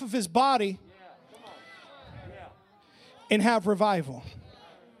half of his body and have revival.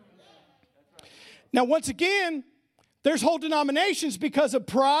 Now, once again, there's whole denominations because of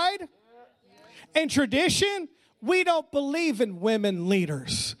pride and tradition. We don't believe in women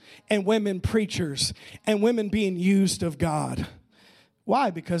leaders and women preachers and women being used of God.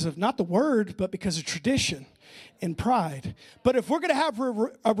 Why? Because of not the word, but because of tradition and pride. But if we're going to have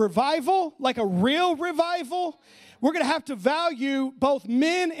a revival, like a real revival, we're going to have to value both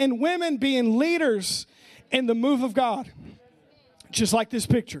men and women being leaders in the move of God. Just like this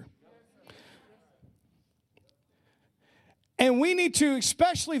picture. And we need to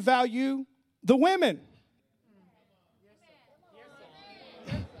especially value the women.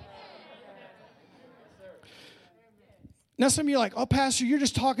 Now some of you are like, oh, Pastor, you're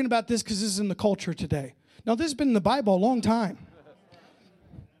just talking about this because this is in the culture today. No, this has been in the Bible a long time.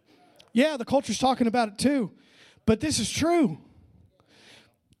 Yeah, the culture's talking about it too. But this is true.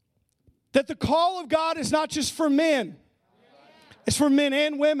 That the call of God is not just for men. It's for men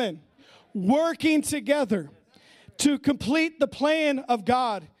and women working together to complete the plan of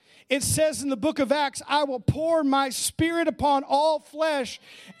God. It says in the book of Acts, I will pour my spirit upon all flesh,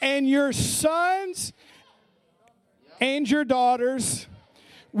 and your sons and your daughters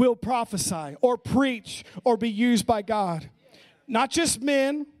will prophesy or preach or be used by God. Not just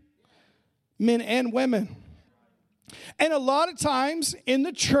men and women. And a lot of times in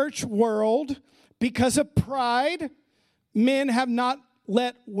the church world, because of pride, men have not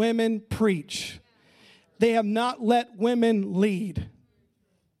let women preach. They have not let women lead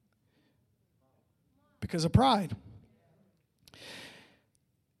because of pride.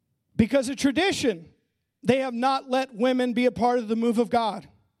 Because of tradition, they have not let women be a part of the move of God.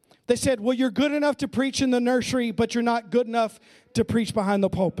 They said, well, you're good enough to preach in the nursery, but you're not good enough to preach behind the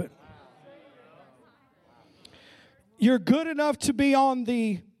pulpit. You're good enough to be on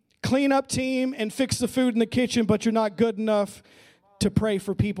the cleanup team and fix the food in the kitchen, but you're not good enough to pray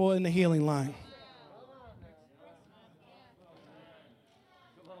for people in the healing line.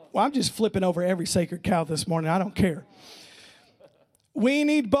 Well, I'm just flipping over every sacred cow this morning. I don't care. We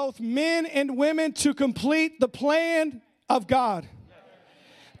need both men and women to complete the plan of God.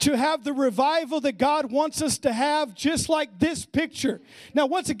 To have the revival that God wants us to have, just like this picture. Now,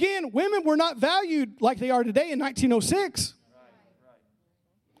 once again, women were not valued like they are today in 1906.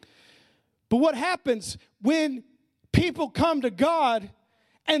 But what happens when people come to God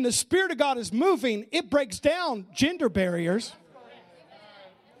and the Spirit of God is moving, it breaks down gender barriers.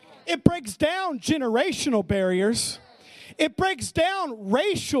 It breaks down generational barriers. It breaks down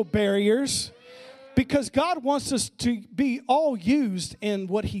racial barriers because God wants us to be all used in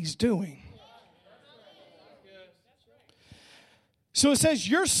what He's doing. So it says,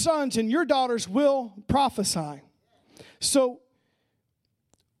 your sons and your daughters will prophesy. So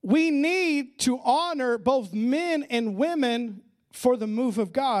we need to honor both men and women for the move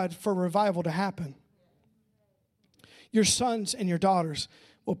of God for revival to happen. Your sons and your daughters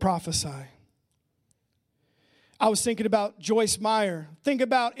will prophesy. I was thinking about Joyce Meyer. Think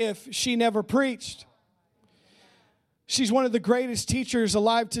about if she never preached. She's one of the greatest teachers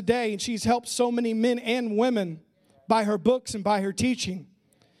alive today, and she's helped so many men and women by her books and by her teaching.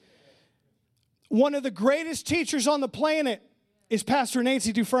 One of the greatest teachers on the planet is Pastor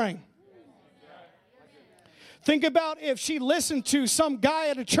Nancy Dufresne. Think about if she listened to some guy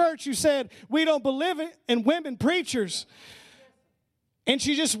at a church who said, we don't believe in women preachers, and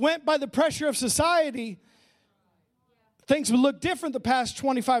she just went by the pressure of society. Things would look different the past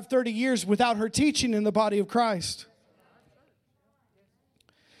 25, 30 years without her teaching in the body of Christ.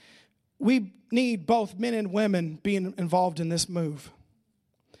 We need both men and women being involved in this move.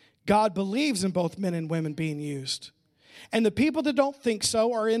 God believes in both men and women being used. And the people that don't think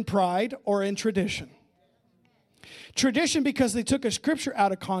so are in pride or in tradition. Tradition because they took a scripture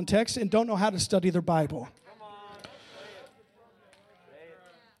out of context and don't know how to study their Bible.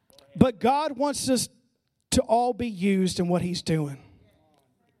 But God wants us to all be used in what He's doing.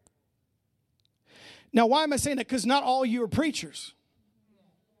 Now, why am I saying that? Because not all of you are preachers.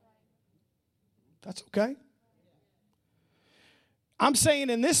 That's okay. I'm saying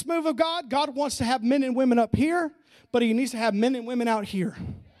in this move of God, God wants to have men and women up here, but He needs to have men and women out here.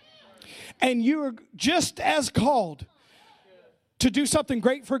 And you are just as called to do something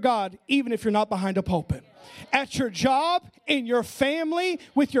great for God, even if you're not behind a pulpit. At your job, in your family,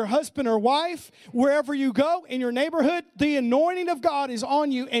 with your husband or wife, wherever you go, in your neighborhood, the anointing of God is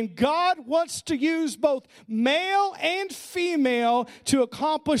on you, and God wants to use both male and female to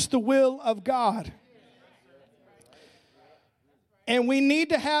accomplish the will of God. And we need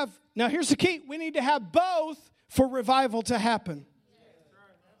to have, now here's the key, we need to have both for revival to happen.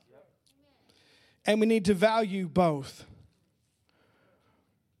 And we need to value both.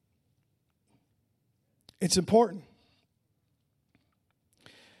 It's important.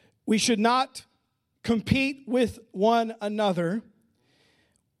 We should not compete with one another.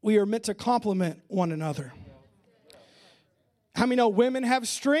 We are meant to complement one another. How many know women have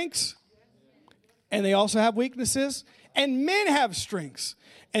strengths and they also have weaknesses? And men have strengths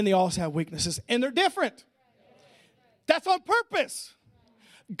and they also have weaknesses. And they're different. That's on purpose.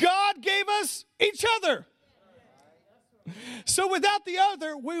 God gave us each other. So without the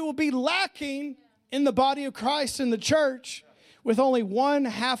other, we will be lacking in the body of Christ in the church with only one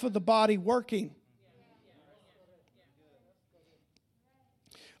half of the body working.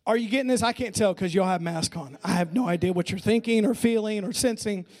 Are you getting this? I can't tell because y'all have masks on. I have no idea what you're thinking or feeling or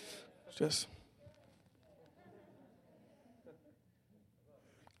sensing. Just,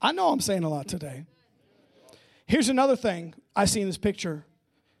 I know I'm saying a lot today. Here's another thing I see in this picture.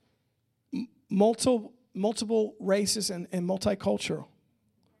 Multiple races and multicultural.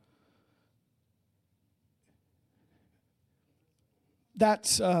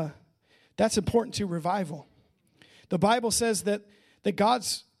 That's important to revival. The Bible says that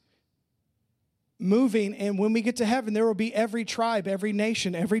God's moving, and when we get to heaven, there will be every tribe, every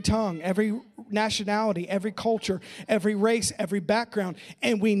nation, every tongue, every nationality, every culture, every race, every background,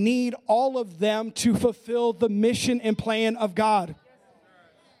 and we need all of them to fulfill the mission and plan of God.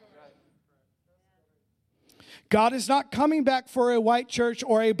 God is not coming back for a white church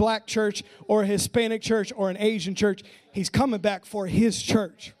or a black church or a Hispanic church or an Asian church. He's coming back for His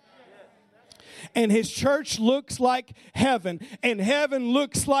church. And His church looks like heaven. And heaven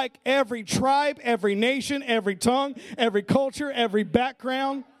looks like every tribe, every nation, every tongue, every culture, every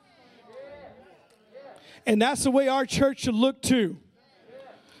background. And that's the way our church should look too.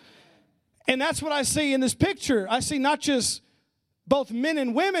 And that's what I see in this picture. I see not just both men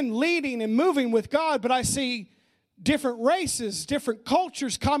and women leading and moving with God, but I see different races, different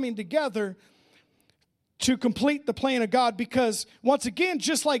cultures coming together to complete the plan of God. Because once again,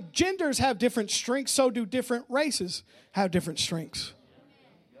 just like genders have different strengths, so do different races have different strengths.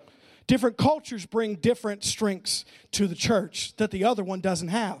 Different cultures bring different strengths to the church that the other one doesn't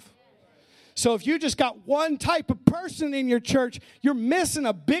have. So if you just got one type of person in your church, you're missing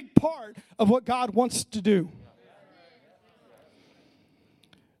a big part of what God wants to do.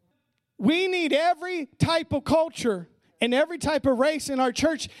 We need every type of culture and every type of race in our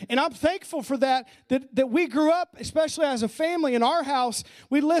church. And I'm thankful for that we grew up, especially as a family in our house,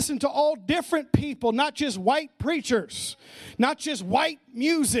 we listened to all different people, not just white preachers, not just white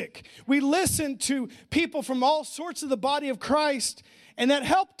music. We listened to people from all sorts of the body of Christ, and that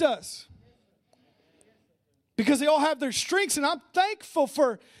helped us because they all have their strengths. And I'm thankful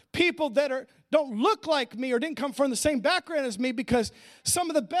for people that don't look like me or didn't come from the same background as me, because some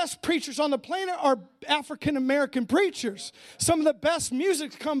of the best preachers on the planet are African American preachers. Some of the best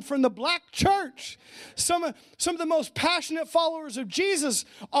music come from the black church. Some of the most passionate followers of Jesus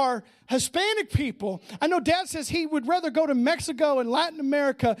are Hispanic people. I know Dad says he would rather go to Mexico and Latin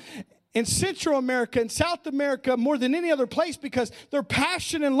America and Central America and South America more than any other place because their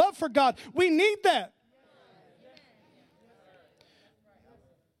passion and love for God. We need that.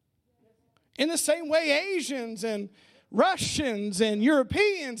 In the same way, Asians and Russians and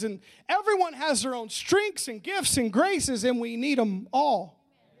Europeans and everyone has their own strengths and gifts and graces, and we need them all.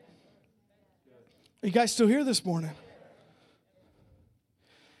 Are you guys still here this morning?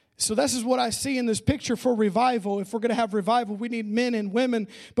 So this is what I see in this picture for revival. If we're going to have revival, we need men and women,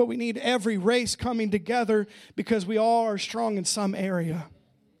 but we need every race coming together because we all are strong in some area.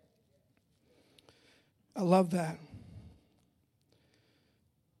 I love that.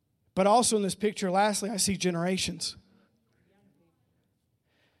 But also in this picture, lastly, I see generations.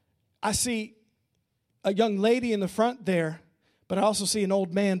 I see a young lady in the front there, but I also see an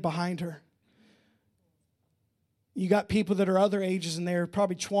old man behind her. You got people that are other ages in there,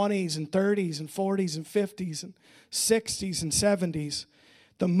 probably 20s and 30s and 40s and 50s and 60s and 70s.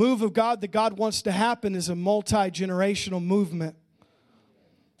 The move of God that God wants to happen is a multi-generational movement.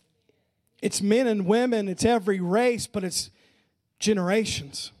 It's men and women, it's every race, but it's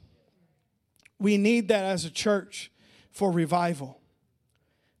generations. We need that as a church for revival.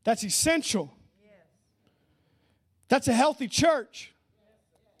 That's essential. That's a healthy church.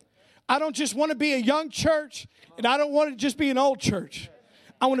 I don't just want to be a young church, and I don't want to just be an old church.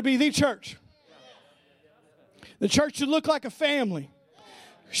 I want to be the church. The church should look like a family.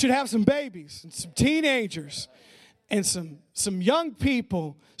 Should have some babies and some teenagers and some young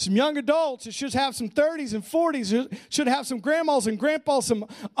people, some young adults. It should have some 30s and 40s. It should have some grandmas and grandpas, some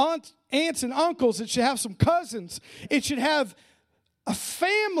aunts and uncles. It should have some cousins. It should have a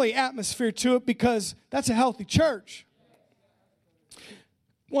family atmosphere to it, because that's a healthy church.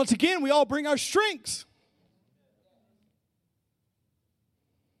 Once again, we all bring our strengths.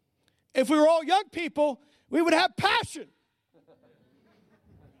 If we were all young people, we would have passion.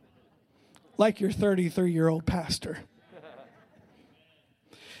 Like your 33-year-old pastor.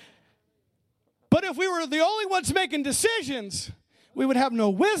 But if we were the only ones making decisions, we would have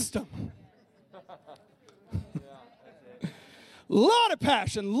no wisdom. Lot of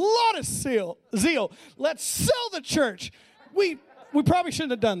passion, lot of zeal. Let's sell the church. We probably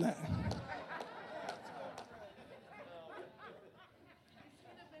shouldn't have done that.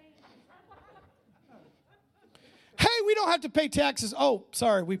 Hey, we don't have to pay taxes. Oh,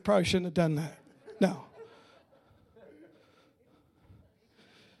 sorry, we probably shouldn't have done that. No.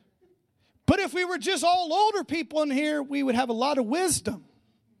 But if we were just all older people in here, we would have a lot of wisdom.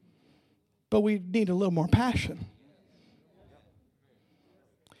 But we need a little more passion.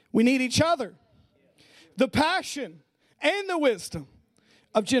 We need each other. The passion and the wisdom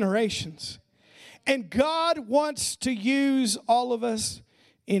of generations. And God wants to use all of us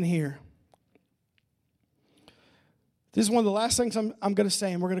in here. This is one of the last things I'm going to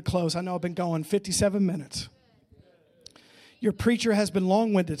say, and we're going to close. I know I've been going 57 minutes. Your preacher has been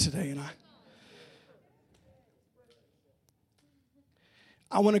long-winded today, and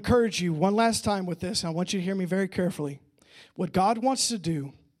I want to encourage you one last time with this. I want you to hear me very carefully. What God wants to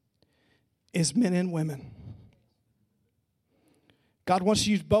do is men and women. God wants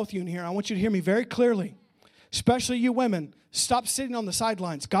to use both of you in here. I want you to hear me very clearly, especially you women. Stop sitting on the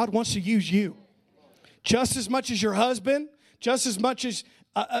sidelines. God wants to use you. Just as much as your husband, just as much as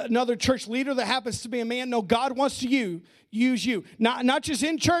another church leader that happens to be a man. No, God wants to use you. Not just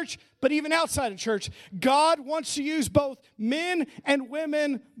in church, but even outside of church. God wants to use both men and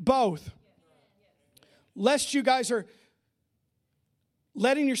women both. Lest you guys are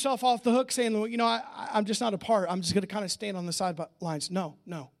letting yourself off the hook saying, you know, I'm just not a part. I'm just going to kind of stand on the sidelines. No.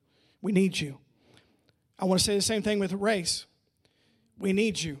 We need you. I want to say the same thing with race. We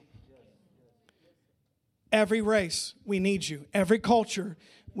need you. Every race, we need you. Every culture,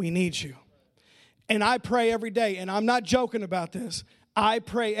 we need you. And I pray every day, and I'm not joking about this, I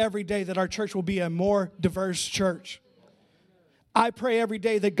pray every day that our church will be a more diverse church. I pray every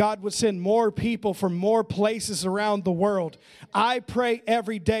day that God would send more people from more places around the world. I pray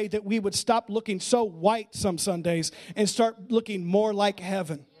every day that we would stop looking so white some Sundays and start looking more like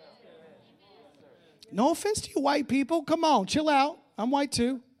heaven. No offense to you white people. Come on, chill out. I'm white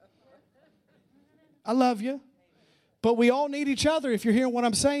too. I love you. But we all need each other, if you're hearing what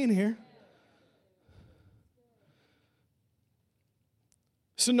I'm saying here.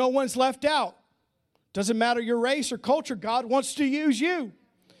 So no one's left out. Doesn't matter your race or culture. God wants to use you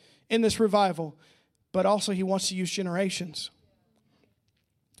in this revival. But also He wants to use generations.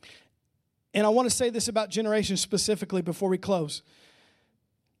 And I want to say this about generations specifically before we close.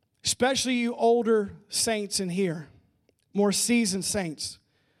 Especially you older saints in here. More seasoned saints.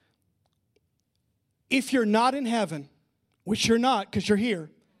 If you're not in heaven, which you're not because you're here,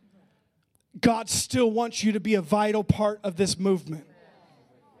 God still wants you to be a vital part of this movement.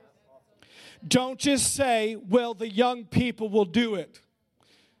 Don't just say, well, the young people will do it.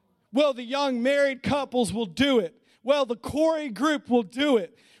 Well, the young married couples will do it. Well, the Corey group will do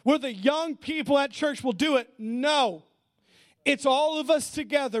it. Well, the young people at church will do it. No. It's all of us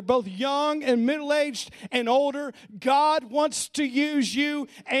together, both young and middle-aged and older. God wants to use you,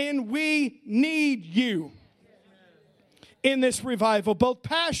 and we need you in this revival, both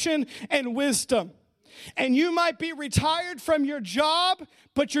passion and wisdom. And you might be retired from your job,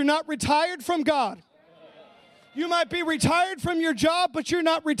 but you're not retired from God. You might be retired from your job, but you're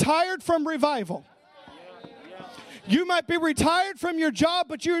not retired from revival. You might be retired from your job,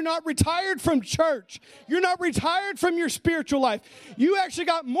 but you're not retired from church. You're not retired from your spiritual life. You actually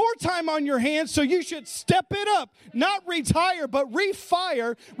got more time on your hands, so you should step it up. Not retire, but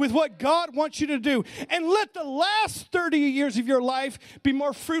refire with what God wants you to do. And let the last 30 years of your life be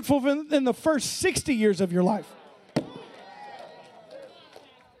more fruitful than the first 60 years of your life.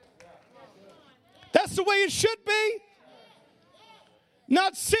 That's the way it should be.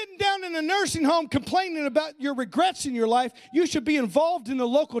 Not sitting down in a nursing home complaining about your regrets in your life. You should be involved in the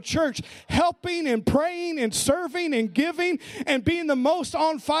local church, helping and praying and serving and giving and being the most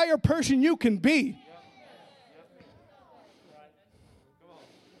on fire person you can be.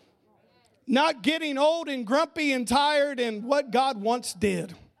 Not getting old and grumpy and tired and what God once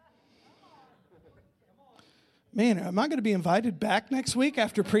did. Man, am I going to be invited back next week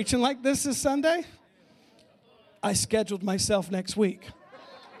after preaching like this Sunday? I scheduled myself next week.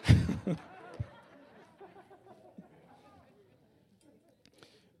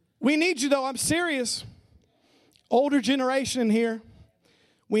 We need you, though. I'm serious. Older generation here.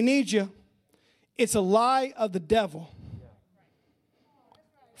 We need you. It's a lie of the devil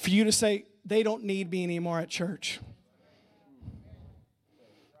for you to say, they don't need me anymore at church.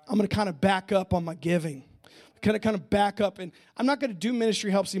 I'm going to kind of back up on my giving. Kind of back up. And I'm not going to do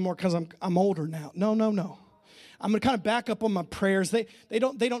ministry helps anymore because I'm older now. No. I'm going to kind of back up on my prayers. They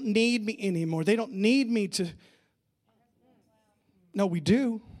don't need me anymore. They don't need me to. No, we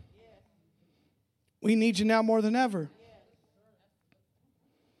do. We need you now more than ever.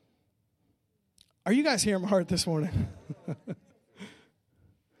 Are you guys hearing my heart this morning?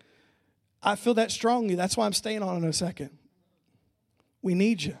 I feel that strongly. That's why I'm staying on in a second. We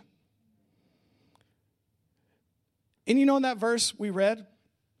need you. And you know in that verse we read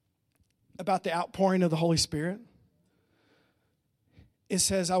about the outpouring of the Holy Spirit? It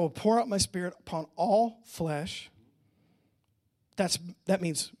says, I will pour out my Spirit upon all flesh. That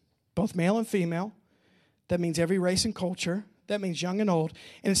means both male and female. That means every race and culture. That means young and old.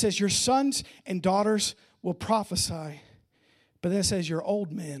 And it says, your sons and daughters will prophesy. But then it says, your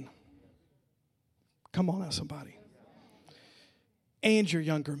old men. Come on now, somebody. And your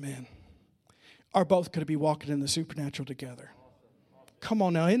younger men are both going to be walking in the supernatural together. Come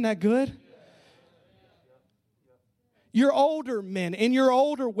on now, isn't that good? Your older men and your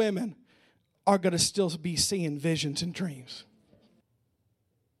older women are going to still be seeing visions and dreams.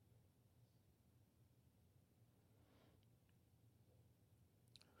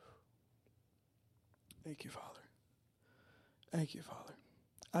 Thank you, Father. Thank you, Father.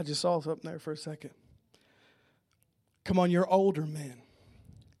 I just saw something there for a second. Come on, your older men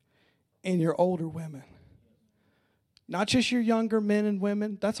and your older women. Not just your younger men and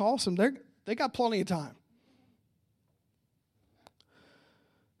women. That's awesome. They got plenty of time.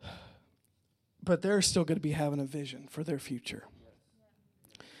 But they're still going to be having a vision for their future.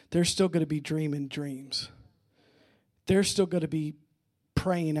 They're still going to be dreaming dreams. They're still going to be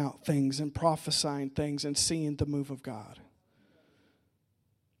praying out things and prophesying things and seeing the move of God.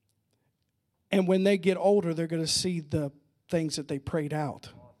 And when they get older, they're going to see the things that they prayed out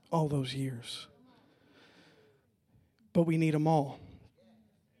all those years. But we need them all.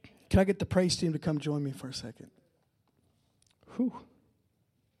 Can I get the praise team to come join me for a second? Whew.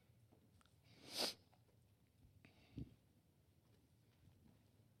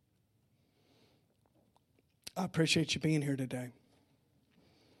 I appreciate you being here today.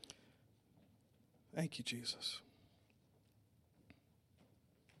 Thank you, Jesus.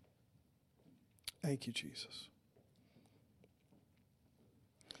 Thank you, Jesus.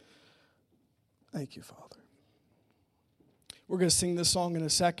 Thank you, Father. We're going to sing this song in a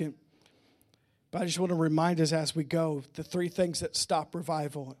second, but I just want to remind us as we go the three things that stop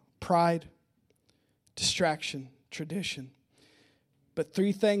revival: pride, distraction, tradition. But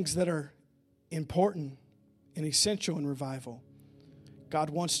three things that are important and essential in revival. God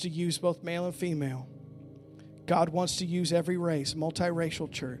wants to use both male and female. God wants to use every race, multiracial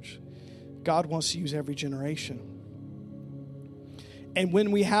church. God wants to use every generation. And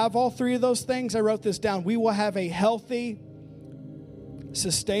when we have all three of those things, I wrote this down, we will have a healthy,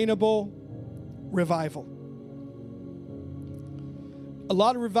 sustainable revival. A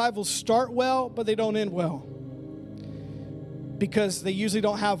lot of revivals start well, but they don't end well, because they usually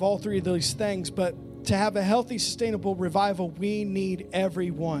don't have all three of these things. But to have a healthy, sustainable revival, we need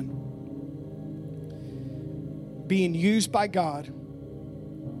everyone being used by God,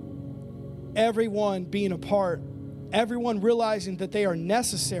 everyone being a part, everyone realizing that they are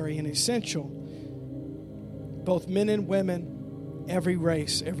necessary and essential, both men and women, every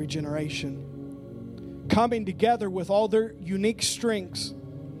race, every generation, coming together with all their unique strengths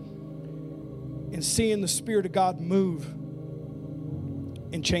and seeing the Spirit of God move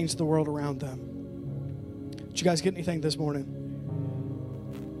and change the world around them. Did you guys get anything this morning?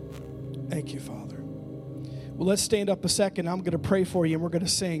 Thank you, Father. Well, let's stand up a second. I'm going to pray for you and we're going to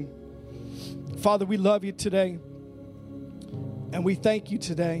sing. Father, we love you today. And we thank you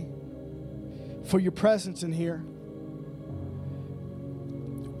today for your presence in here.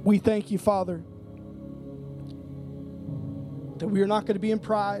 We thank you, Father, that we are not going to be in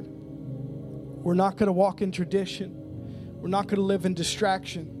pride. We're not going to walk in tradition. We're not going to live in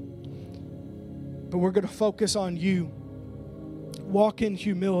distraction. But we're going to focus on you. Walk in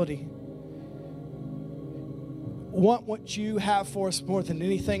humility. Want what you have for us more than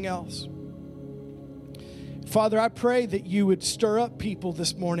anything else. Father, I pray that you would stir up people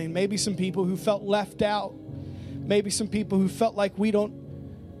this morning. Maybe some people who felt left out. Maybe some people who felt like we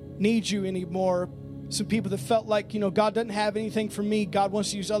don't need you anymore. Some people that felt like, God doesn't have anything for me. God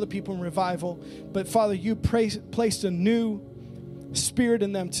wants to use other people in revival. But Father, you placed a new spirit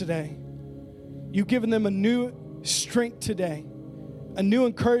in them today. You've given them a new strength today. A new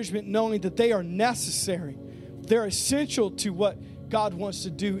encouragement knowing that they are necessary. They're essential to what God wants to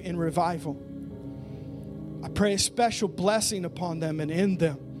do in revival. I pray a special blessing upon them and in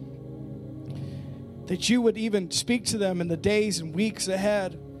them. That you would even speak to them in the days and weeks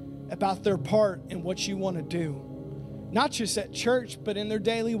ahead about their part in what you want to do. Not just at church, but in their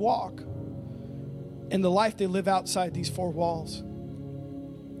daily walk. In the life they live outside these four walls.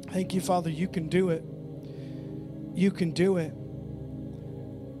 Thank you, Father, you can do it. You can do it.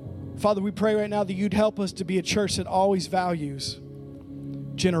 Father, we pray right now that you'd help us to be a church that always values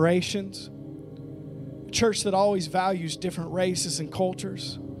generations. A church that always values different races and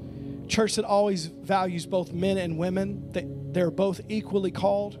cultures. A church that always values both men and women. That they're both equally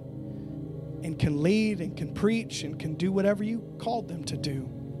called and can lead and can preach and can do whatever you called them to do.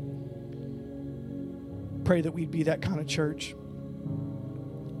 Pray that we'd be that kind of church.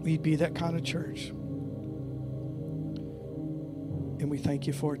 We'd be that kind of church. And we thank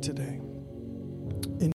you for it today.